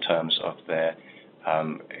related in terms of their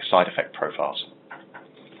side effect profiles.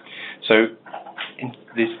 So in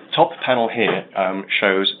this top panel here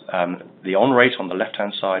shows the on rate on the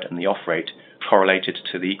left-hand side and the off rate correlated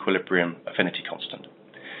to the equilibrium affinity constant.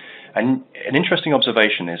 And an interesting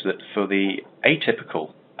observation is that for the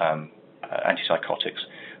atypical antipsychotics,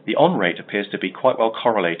 the on rate appears to be quite well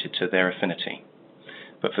correlated to their affinity.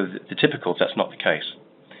 But for the typicals, that's not the case.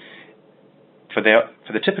 For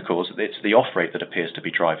the typicals, it's the off rate that appears to be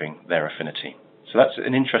driving their affinity. So that's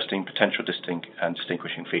an interesting potential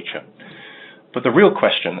distinguishing feature. But the real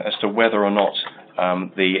question as to whether or not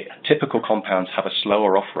the typical compounds have a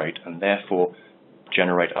slower off rate and therefore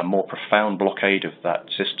generate a more profound blockade of that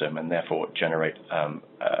system and therefore generate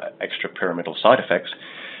extrapyramidal side effects,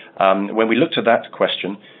 when we looked at that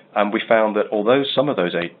question, we found that although some of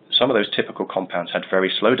those typical compounds had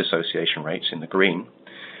very slow dissociation rates in the green,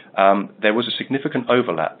 there was a significant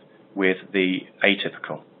overlap with the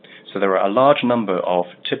atypical. So there are a large number of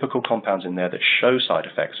typical compounds in there that show side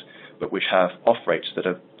effects, but which have off rates that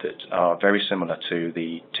are very similar to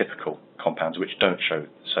the typical compounds, which don't show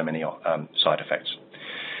so many side effects.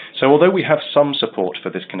 So although we have some support for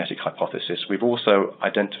this kinetic hypothesis, we've also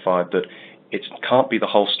identified that it can't be the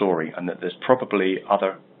whole story and that there's probably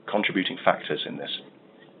other contributing factors in this.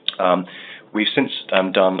 We've since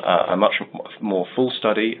done a much more full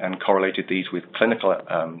study and correlated these with clinical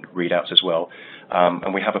readouts as well.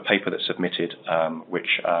 And we have a paper that's submitted,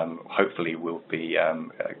 which hopefully will be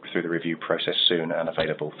through the review process soon and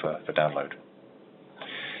available for download.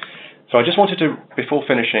 So I just wanted to, before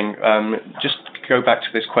finishing, just go back to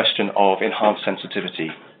this question of enhanced sensitivity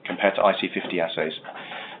compared to IC50 assays.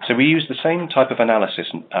 So we use the same type of analysis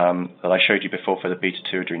that I showed you before for the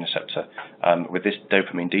beta-2 adrenoceptor with this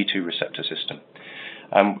dopamine D2 receptor system.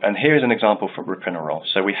 And here is an example for ropinirole.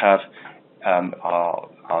 So we have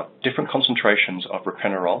our different concentrations of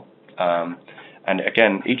ropinirole, and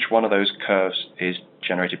again, each one of those curves is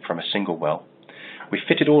generated from a single well. We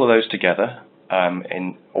fitted all of those together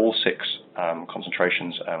in all 6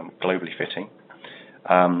 concentrations globally fitting.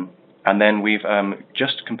 And then we've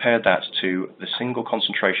just compared that to the single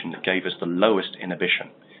concentration that gave us the lowest inhibition,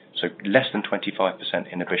 so less than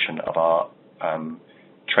 25% inhibition of our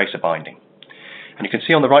tracer binding. And you can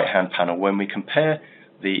see on the right-hand panel, when we compare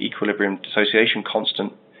the equilibrium dissociation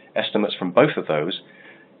constant estimates from both of those,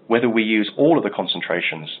 whether we use all of the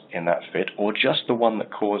concentrations in that fit or just the one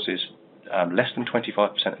that causes less than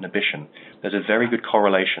 25% inhibition, there's a very good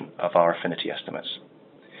correlation of our affinity estimates.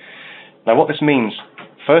 Now what this means,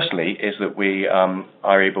 firstly, is that we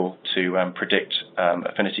are able to predict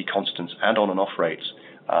affinity constants and on and off rates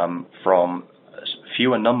from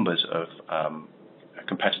fewer numbers of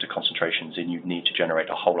competitor concentrations than you need to generate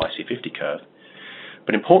a whole IC50 curve.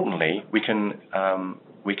 But importantly, we can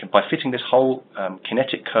by fitting this whole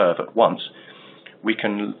kinetic curve at once, we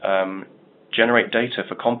can generate data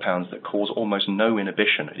for compounds that cause almost no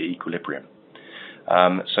inhibition at equilibrium.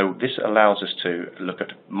 So this allows us to look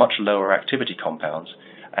at much lower activity compounds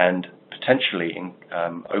and potentially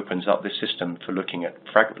opens up this system for looking at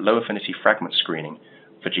low affinity fragment screening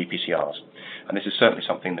for GPCRs. And this is certainly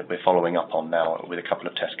something that we're following up on now with a couple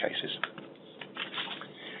of test cases.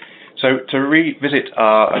 So to revisit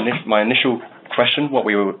my initial question, what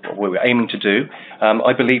we were aiming to do,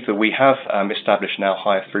 I believe that we have established now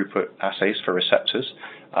higher throughput assays for receptors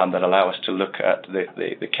that allow us to look at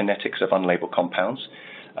the kinetics of unlabeled compounds,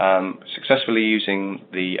 successfully using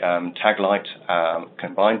the tag light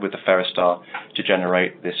combined with the Ferrostar to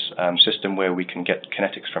generate this system where we can get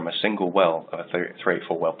kinetics from a single well of a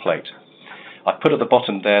 384 well plate. I put at the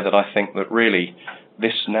bottom there that I think that really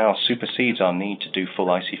this now supersedes our need to do full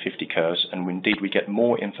IC50 curves, and indeed we get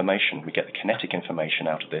more information, we get the kinetic information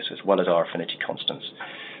out of this as well as our affinity constants.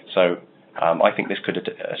 So I think this could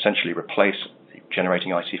essentially replace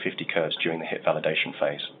generating IC50 curves during the HIT validation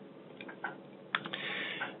phase.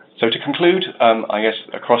 So to conclude, I guess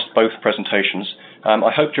across both presentations,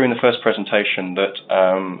 I hope during the first presentation that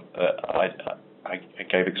I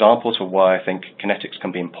gave examples of why I think kinetics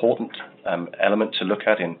can be an important element to look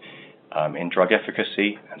at in drug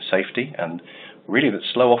efficacy and safety, and really that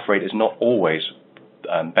slow off rate is not always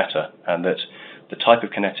better, and that the type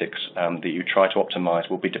of kinetics that you try to optimize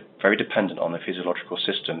will be very dependent on the physiological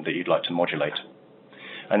system that you'd like to modulate.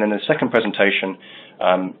 And then the second presentation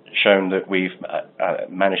shown that we've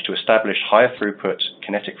managed to establish higher throughput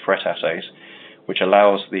kinetic FRET assays, which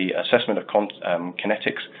allows the assessment of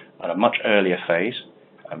kinetics at a much earlier phase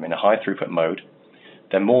in a high throughput mode.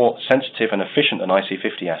 They're more sensitive and efficient than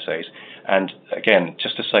IC50 assays. And again,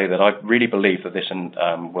 just to say that I really believe that this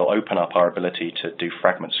will open up our ability to do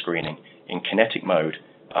fragment screening in kinetic mode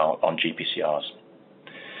on GPCRs.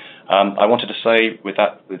 I wanted to say with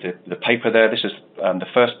the paper there, this is the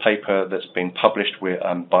first paper that's been published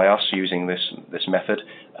by us using this method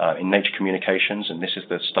in Nature Communications, and this is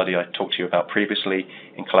the study I talked to you about previously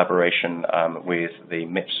in collaboration with the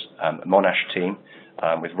MIPS Monash team,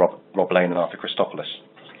 with Rob Lane and Arthur Christopoulos.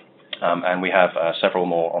 And we have several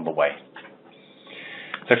more on the way.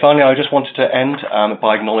 So finally, I just wanted to end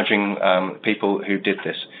by acknowledging people who did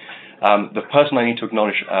this. The person I need to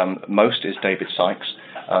acknowledge most is David Sykes.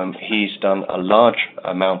 He's done a large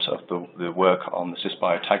amount of the work on the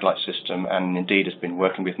CysBio tag light system, and indeed has been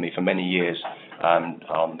working with me for many years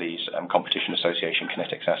on these competition association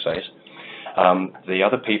kinetics assays. There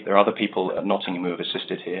are other people at Nottingham who have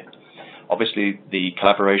assisted here. Obviously, the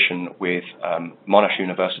collaboration with Monash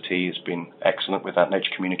University has been excellent with that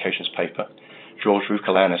Nature Communications paper. George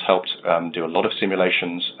Rouquelin has helped do a lot of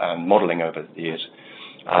simulations and modeling over the years.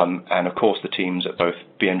 And of course, the teams at both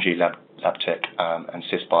BMG LabTech and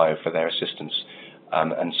CysBio for their assistance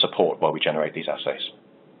and support while we generate these assays.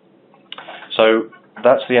 So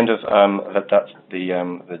that's the end of the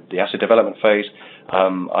assay development phase.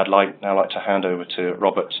 I'd now like to hand over to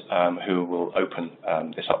Robert, who will open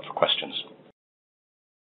this up for questions.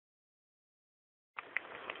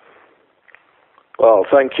 Well,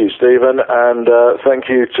 thank you, Stephen, and thank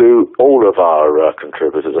you to all of our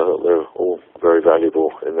contributors. I thought they're all very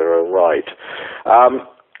valuable in their own right.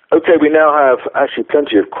 Okay, we now have actually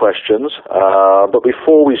plenty of questions, but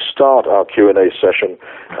before we start our Q&A session,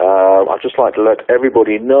 I'd just like to let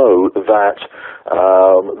everybody know that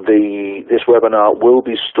this webinar will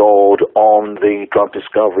be stored on the Drug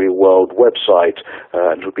Discovery World website,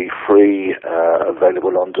 and it will be free,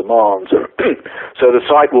 available on demand. So the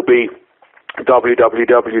site will be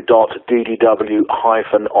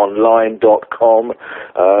www.ddw-online.com.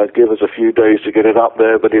 Give us a few days to get it up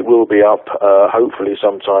there, but it will be up hopefully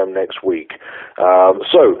sometime next week.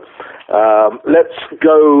 Let's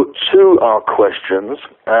go to our questions,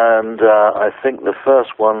 and I think the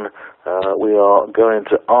first one we are going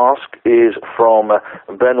to ask is from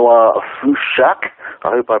Benoit Fouchac. I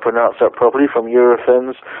hope I pronounced that properly, from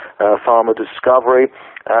Eurofins Pharma Discovery.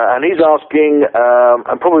 And he's asking,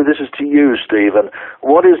 and probably this is to you, Stephen,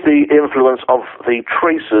 what is the influence of the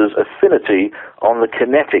tracer's affinity on the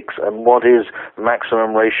kinetics, and what is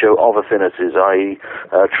maximum ratio of affinities, i.e.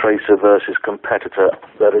 tracer versus competitor,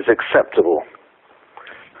 that is acceptable?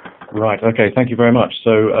 Right, okay, thank you very much.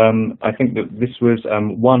 So I think that this was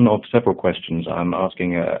one of several questions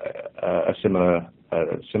asking a similar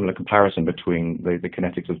comparison between the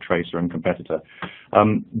kinetics of tracer and competitor.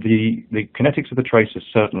 The kinetics of the tracer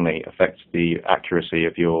certainly affects the accuracy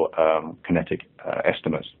of your kinetic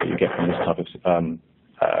estimates that you get from this type of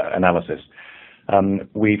analysis.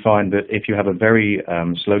 We find that if you have a very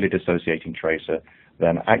slowly dissociating tracer,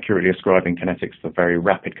 then accurately ascribing kinetics for very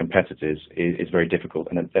rapid competitors is very difficult,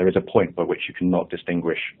 and there is a point by which you cannot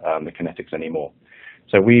distinguish the kinetics anymore.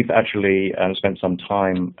 So we've actually spent some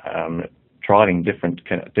time trialing different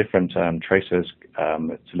tracers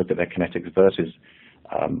to look at their kinetics versus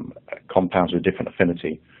compounds with different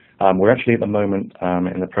affinity. We're actually at the moment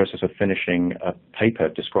in the process of finishing a paper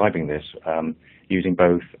describing this using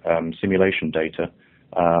both simulation data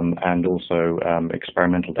and also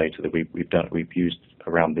experimental data that we've used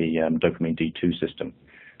around the dopamine D2 system.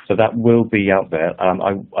 So that will be out there.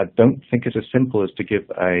 I don't think it's as simple as to give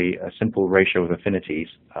a simple ratio of affinities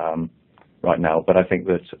right now, but I think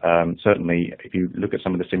that certainly if you look at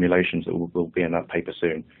some of the simulations that will be in that paper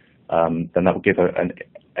soon, then that will give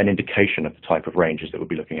an indication of the type of ranges that we'll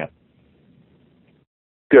be looking at.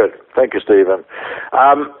 Good. Thank you, Stephen.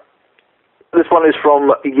 This one is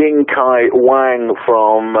from Ying-Kai Wang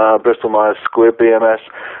from Bristol Myers Squibb, BMS.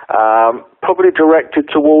 Probably directed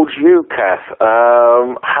towards you, Kath.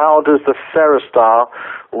 How does the Ferrostar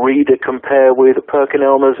reader compare with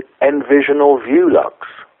PerkinElmer's Envision or Viewlux?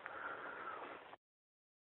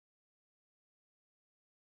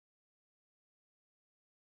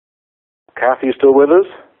 Kath, are you still with us?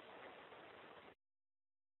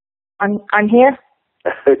 I'm here.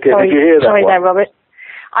 Okay, sorry, did you hear that sorry one? there, Robert.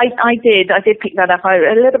 I did pick that up.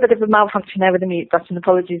 A little bit of a malfunction there with the mute button.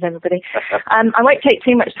 Apologies, everybody. I won't take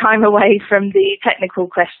too much time away from the technical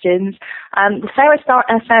questions. The Ferrostar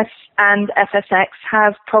FS and FSX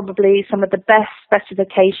have probably some of the best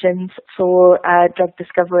specifications for drug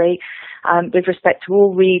discovery with respect to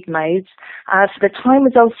all read modes. For the time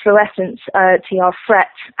resolved fluorescence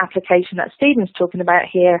TR-FRET application that Stephen's talking about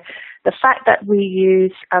here, the fact that we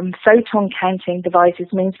use photon counting devices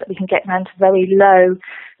means that we can get down to very low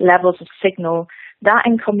levels of signal. That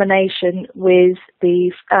in combination with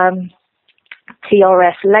the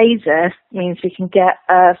TRS laser means we can get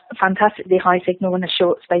a fantastically high signal in a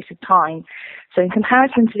short space of time. So in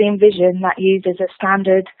comparison to the Envision that uses a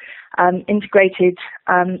standard integrated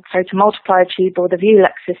photomultiplier tube or the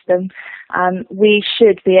Viewlux system, we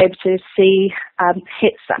should be able to see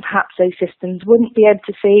hits that perhaps those systems wouldn't be able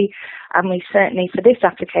to see, and we certainly for this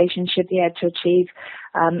application should be able to achieve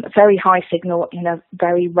a very high signal in a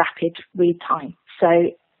very rapid read time.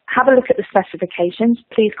 So have a look at the specifications.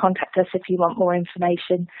 Please contact us if you want more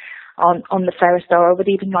information on the Ferrostar or would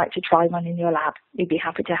even like to try one in your lab. We'd be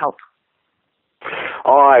happy to help.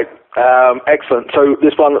 All right, excellent. So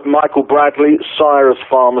this one, Michael Bradley, Cyrus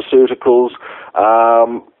Pharmaceuticals.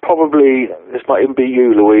 Probably, this might even be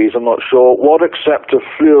you, Louise, I'm not sure. What acceptor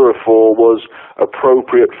fluorophore was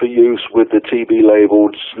appropriate for use with the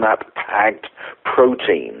TB-labeled SNAP-tagged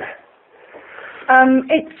protein?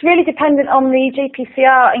 It's really dependent on the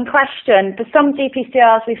GPCR in question. For some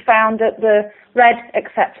GPCRs, we found that the red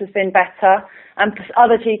acceptor has been better, and for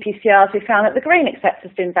other GPCRs, we found that the green acceptor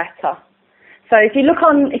has been better. So if you look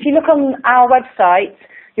on our website,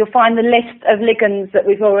 you'll find the list of ligands that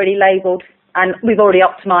we've already labelled and we've already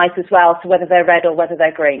optimised as well, so whether they're red or whether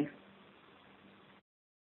they're green.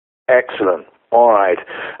 Excellent. All right.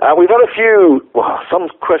 We've had a few, some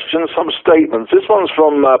questions, some statements. This one's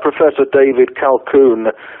from Professor David Calhoun,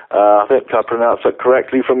 I think I pronounced that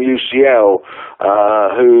correctly, from UCL,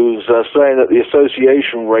 who's saying that the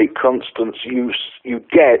association rate constants you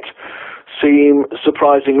get seem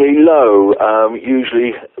surprisingly low.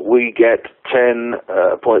 Usually we get 10.7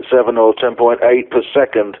 or 10.8 per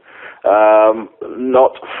second,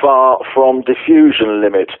 not far from diffusion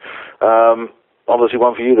limit. Obviously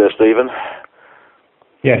one for you there, Stephen.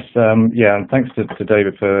 Yes, and thanks to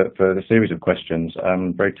David for the series of questions.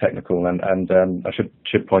 Very technical, and I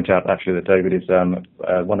should point out actually that David is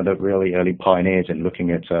one of the really early pioneers in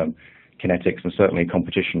looking at kinetics and certainly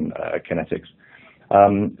competition kinetics.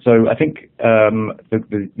 So I think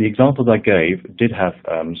the examples I gave did have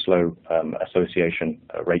slow association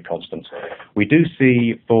rate constants. We do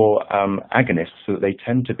see for agonists that they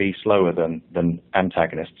tend to be slower than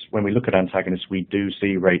antagonists. When we look at antagonists, we do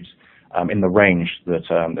see rates in the range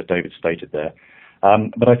that David stated there.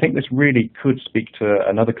 But I think this really could speak to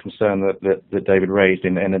another concern that David raised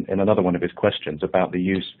in another one of his questions about the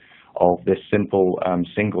use of this simple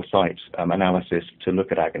single site analysis to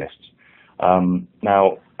look at agonists.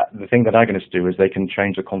 Now, the thing that agonists do is they can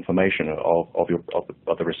change the conformation of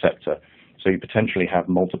the receptor, so you potentially have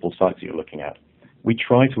multiple sites that you're looking at. We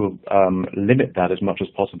try to limit that as much as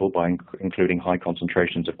possible by including high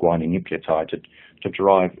concentrations of guanine nucleotide to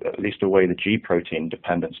drive at least away the G protein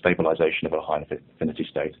dependent stabilization of a high affinity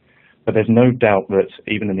state. But there's no doubt that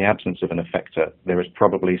even in the absence of an effector, there is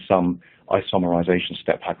probably some isomerization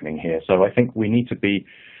step happening here. So I think we need to be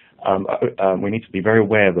very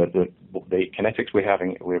aware that the kinetics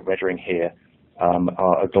we're measuring here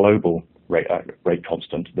are a global rate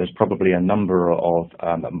constant. There's probably a number of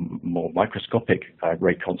more microscopic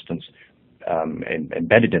rate constants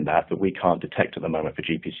embedded in that we can't detect at the moment for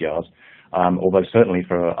GPCRs. Although certainly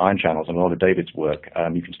for ion channels and a lot of David's work,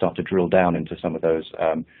 you can start to drill down into some of those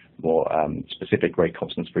more specific rate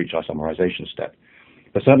constants for each isomerization step.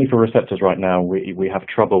 But certainly for receptors right now, we have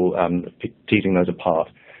trouble teasing those apart.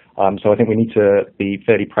 So I think we need to be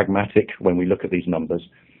fairly pragmatic when we look at these numbers.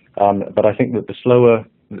 But I think that the slower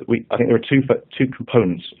I think there are two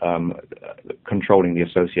components controlling the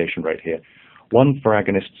association rate here. One for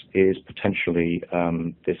agonists is potentially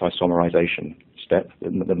this isomerization step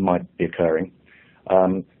that might be occurring.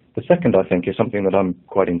 The second, I think, is something that I'm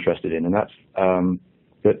quite interested in, and that's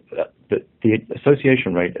that the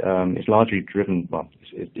association rate is largely driven, well,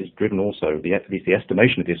 is driven also, at least the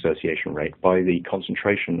estimation of the association rate, by the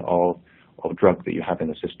concentration of drug that you have in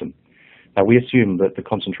the system. Now, we assume that the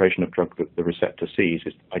concentration of drug that the receptor sees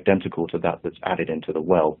is identical to that that's added into the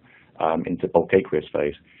well, into bulk aqueous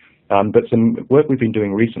phase. But some work we've been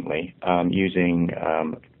doing recently using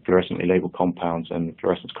fluorescently labeled compounds and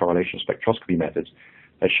fluorescence correlation spectroscopy methods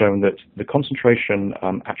has shown that the concentration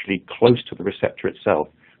actually close to the receptor itself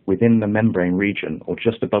within the membrane region or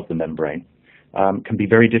just above the membrane can be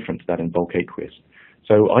very different to that in bulk aqueous.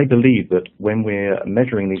 So I believe that when we're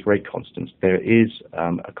measuring these rate constants, there is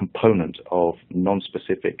a component of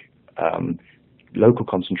non-specific local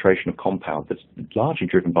concentration of compound that's largely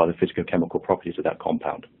driven by the physicochemical properties of that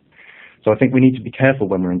compound. So I think we need to be careful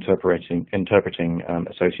when we're interpreting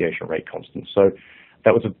association rate constants. So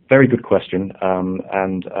that was a very good question,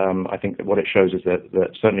 and I think that what it shows is that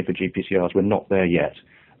certainly for GPCRs we're not there yet,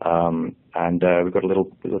 and we've got a little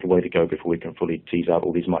way to go before we can fully tease out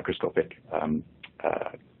all these microscopic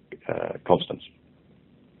constants.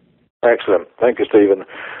 Excellent. Thank you, Stephen.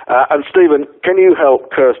 And Stephen, can you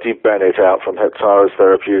help Kirsty Bennett out from Heptares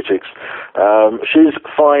Therapeutics? She's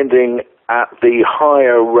finding at the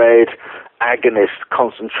higher red agonist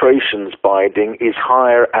concentrations binding is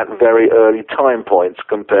higher at very early time points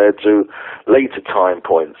compared to later time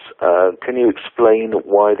points. Can you explain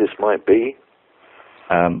why this might be?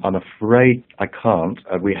 I'm afraid I can't.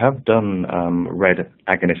 We have done red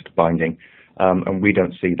agonist binding, and we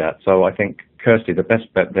don't see that. So I think, Kirsty, the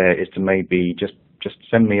best bet there is to maybe just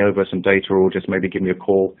send me over some data, or just maybe give me a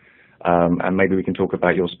call, and maybe we can talk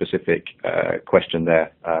about your specific question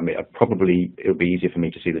there. It would be easier for me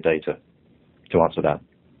to see the data to answer that.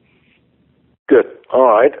 Good. All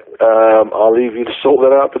right. I'll leave you to sort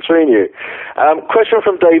that out between you. Question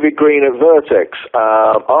from David Green at Vertex.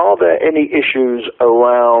 Are there any issues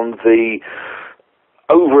around the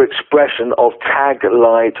overexpression of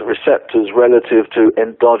tag-like receptors relative to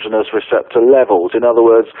endogenous receptor levels? In other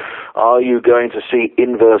words, are you going to see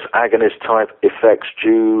inverse agonist type effects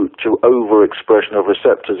due to overexpression of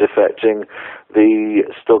receptors affecting the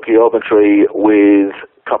stoichiometry with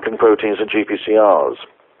coupling proteins and GPCRs?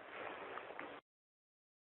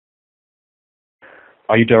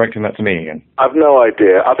 Are you directing that to me again? I've no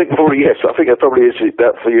idea. I think probably yes. I think it probably is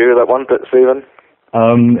that for you, that one, Stephen.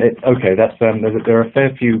 Okay, that's there are a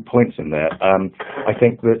fair few points in there. I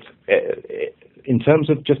think that in terms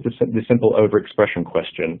of just the simple overexpression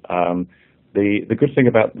question, the good thing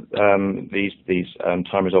about these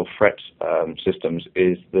time-resolved FRET systems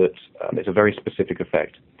is that it's a very specific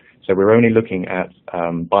effect. So we're only looking at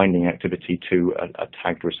binding activity to a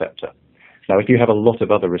tagged receptor. Now, if you have a lot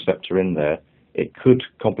of other receptor in there, it could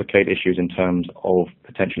complicate issues in terms of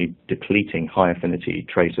potentially depleting high affinity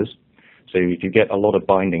tracers. So if you get a lot of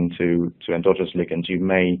binding to endogenous ligands, you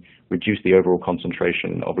may reduce the overall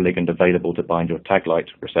concentration of ligand available to bind your tag-like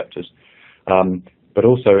receptors. But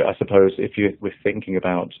also, I suppose, if we're thinking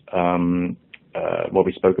about what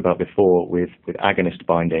we spoke about before with agonist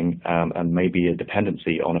binding and maybe a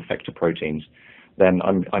dependency on effector proteins, then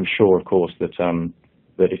I'm sure, of course, that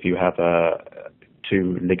if you have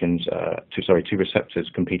two receptors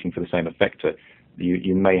competing for the same effector,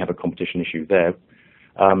 you may have a competition issue there.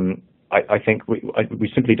 I think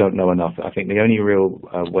we simply don't know enough. I think the only real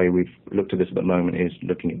way we've looked at this at the moment is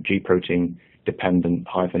looking at G protein dependent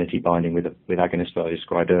high affinity binding with agonists that I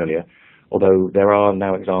described earlier. Although there are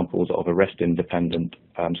now examples of arrestin dependent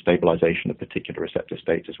stabilization of particular receptor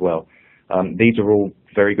states as well. These are all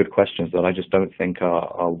very good questions that I just don't think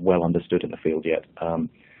are well understood in the field yet.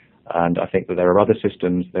 And I think that there are other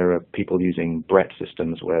systems. There are people using Brett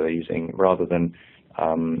systems where they're using, rather than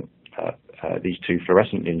these two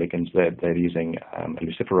fluorescently ligands, they're using a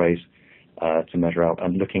luciferase to measure out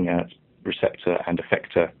and looking at receptor and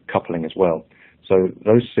effector coupling as well. So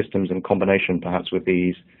those systems in combination perhaps with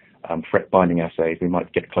these FRET binding assays, we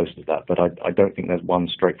might get close to that, but I don't think there's one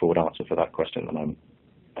straightforward answer for that question at the moment.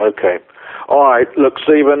 Okay. All right. Look,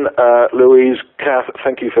 Stephen, Louise, Kath,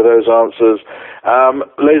 thank you for those answers.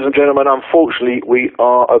 Ladies and gentlemen, unfortunately, we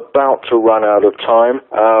are about to run out of time.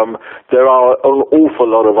 There are an awful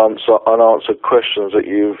lot of unanswered questions that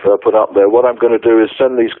you've put up there. What I'm going to do is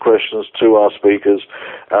send these questions to our speakers,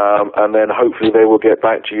 and then hopefully they will get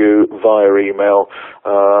back to you via email,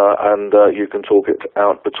 and you can talk it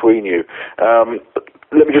out between you.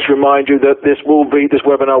 let me just remind you that this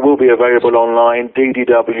webinar will be available online,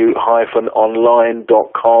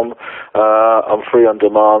 ddw-online.com. I'm free on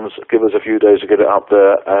demand. Give us a few days to get it up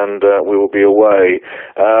there, and we will be away.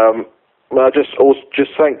 I just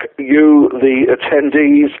thank you, the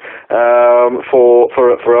attendees, for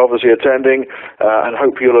obviously attending, and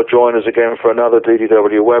hope you'll join us again for another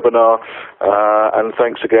DDW webinar. And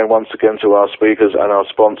thanks once again to our speakers and our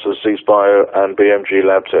sponsors, Cease Bio and BMG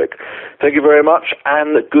LabTech. Thank you very much,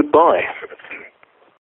 and goodbye.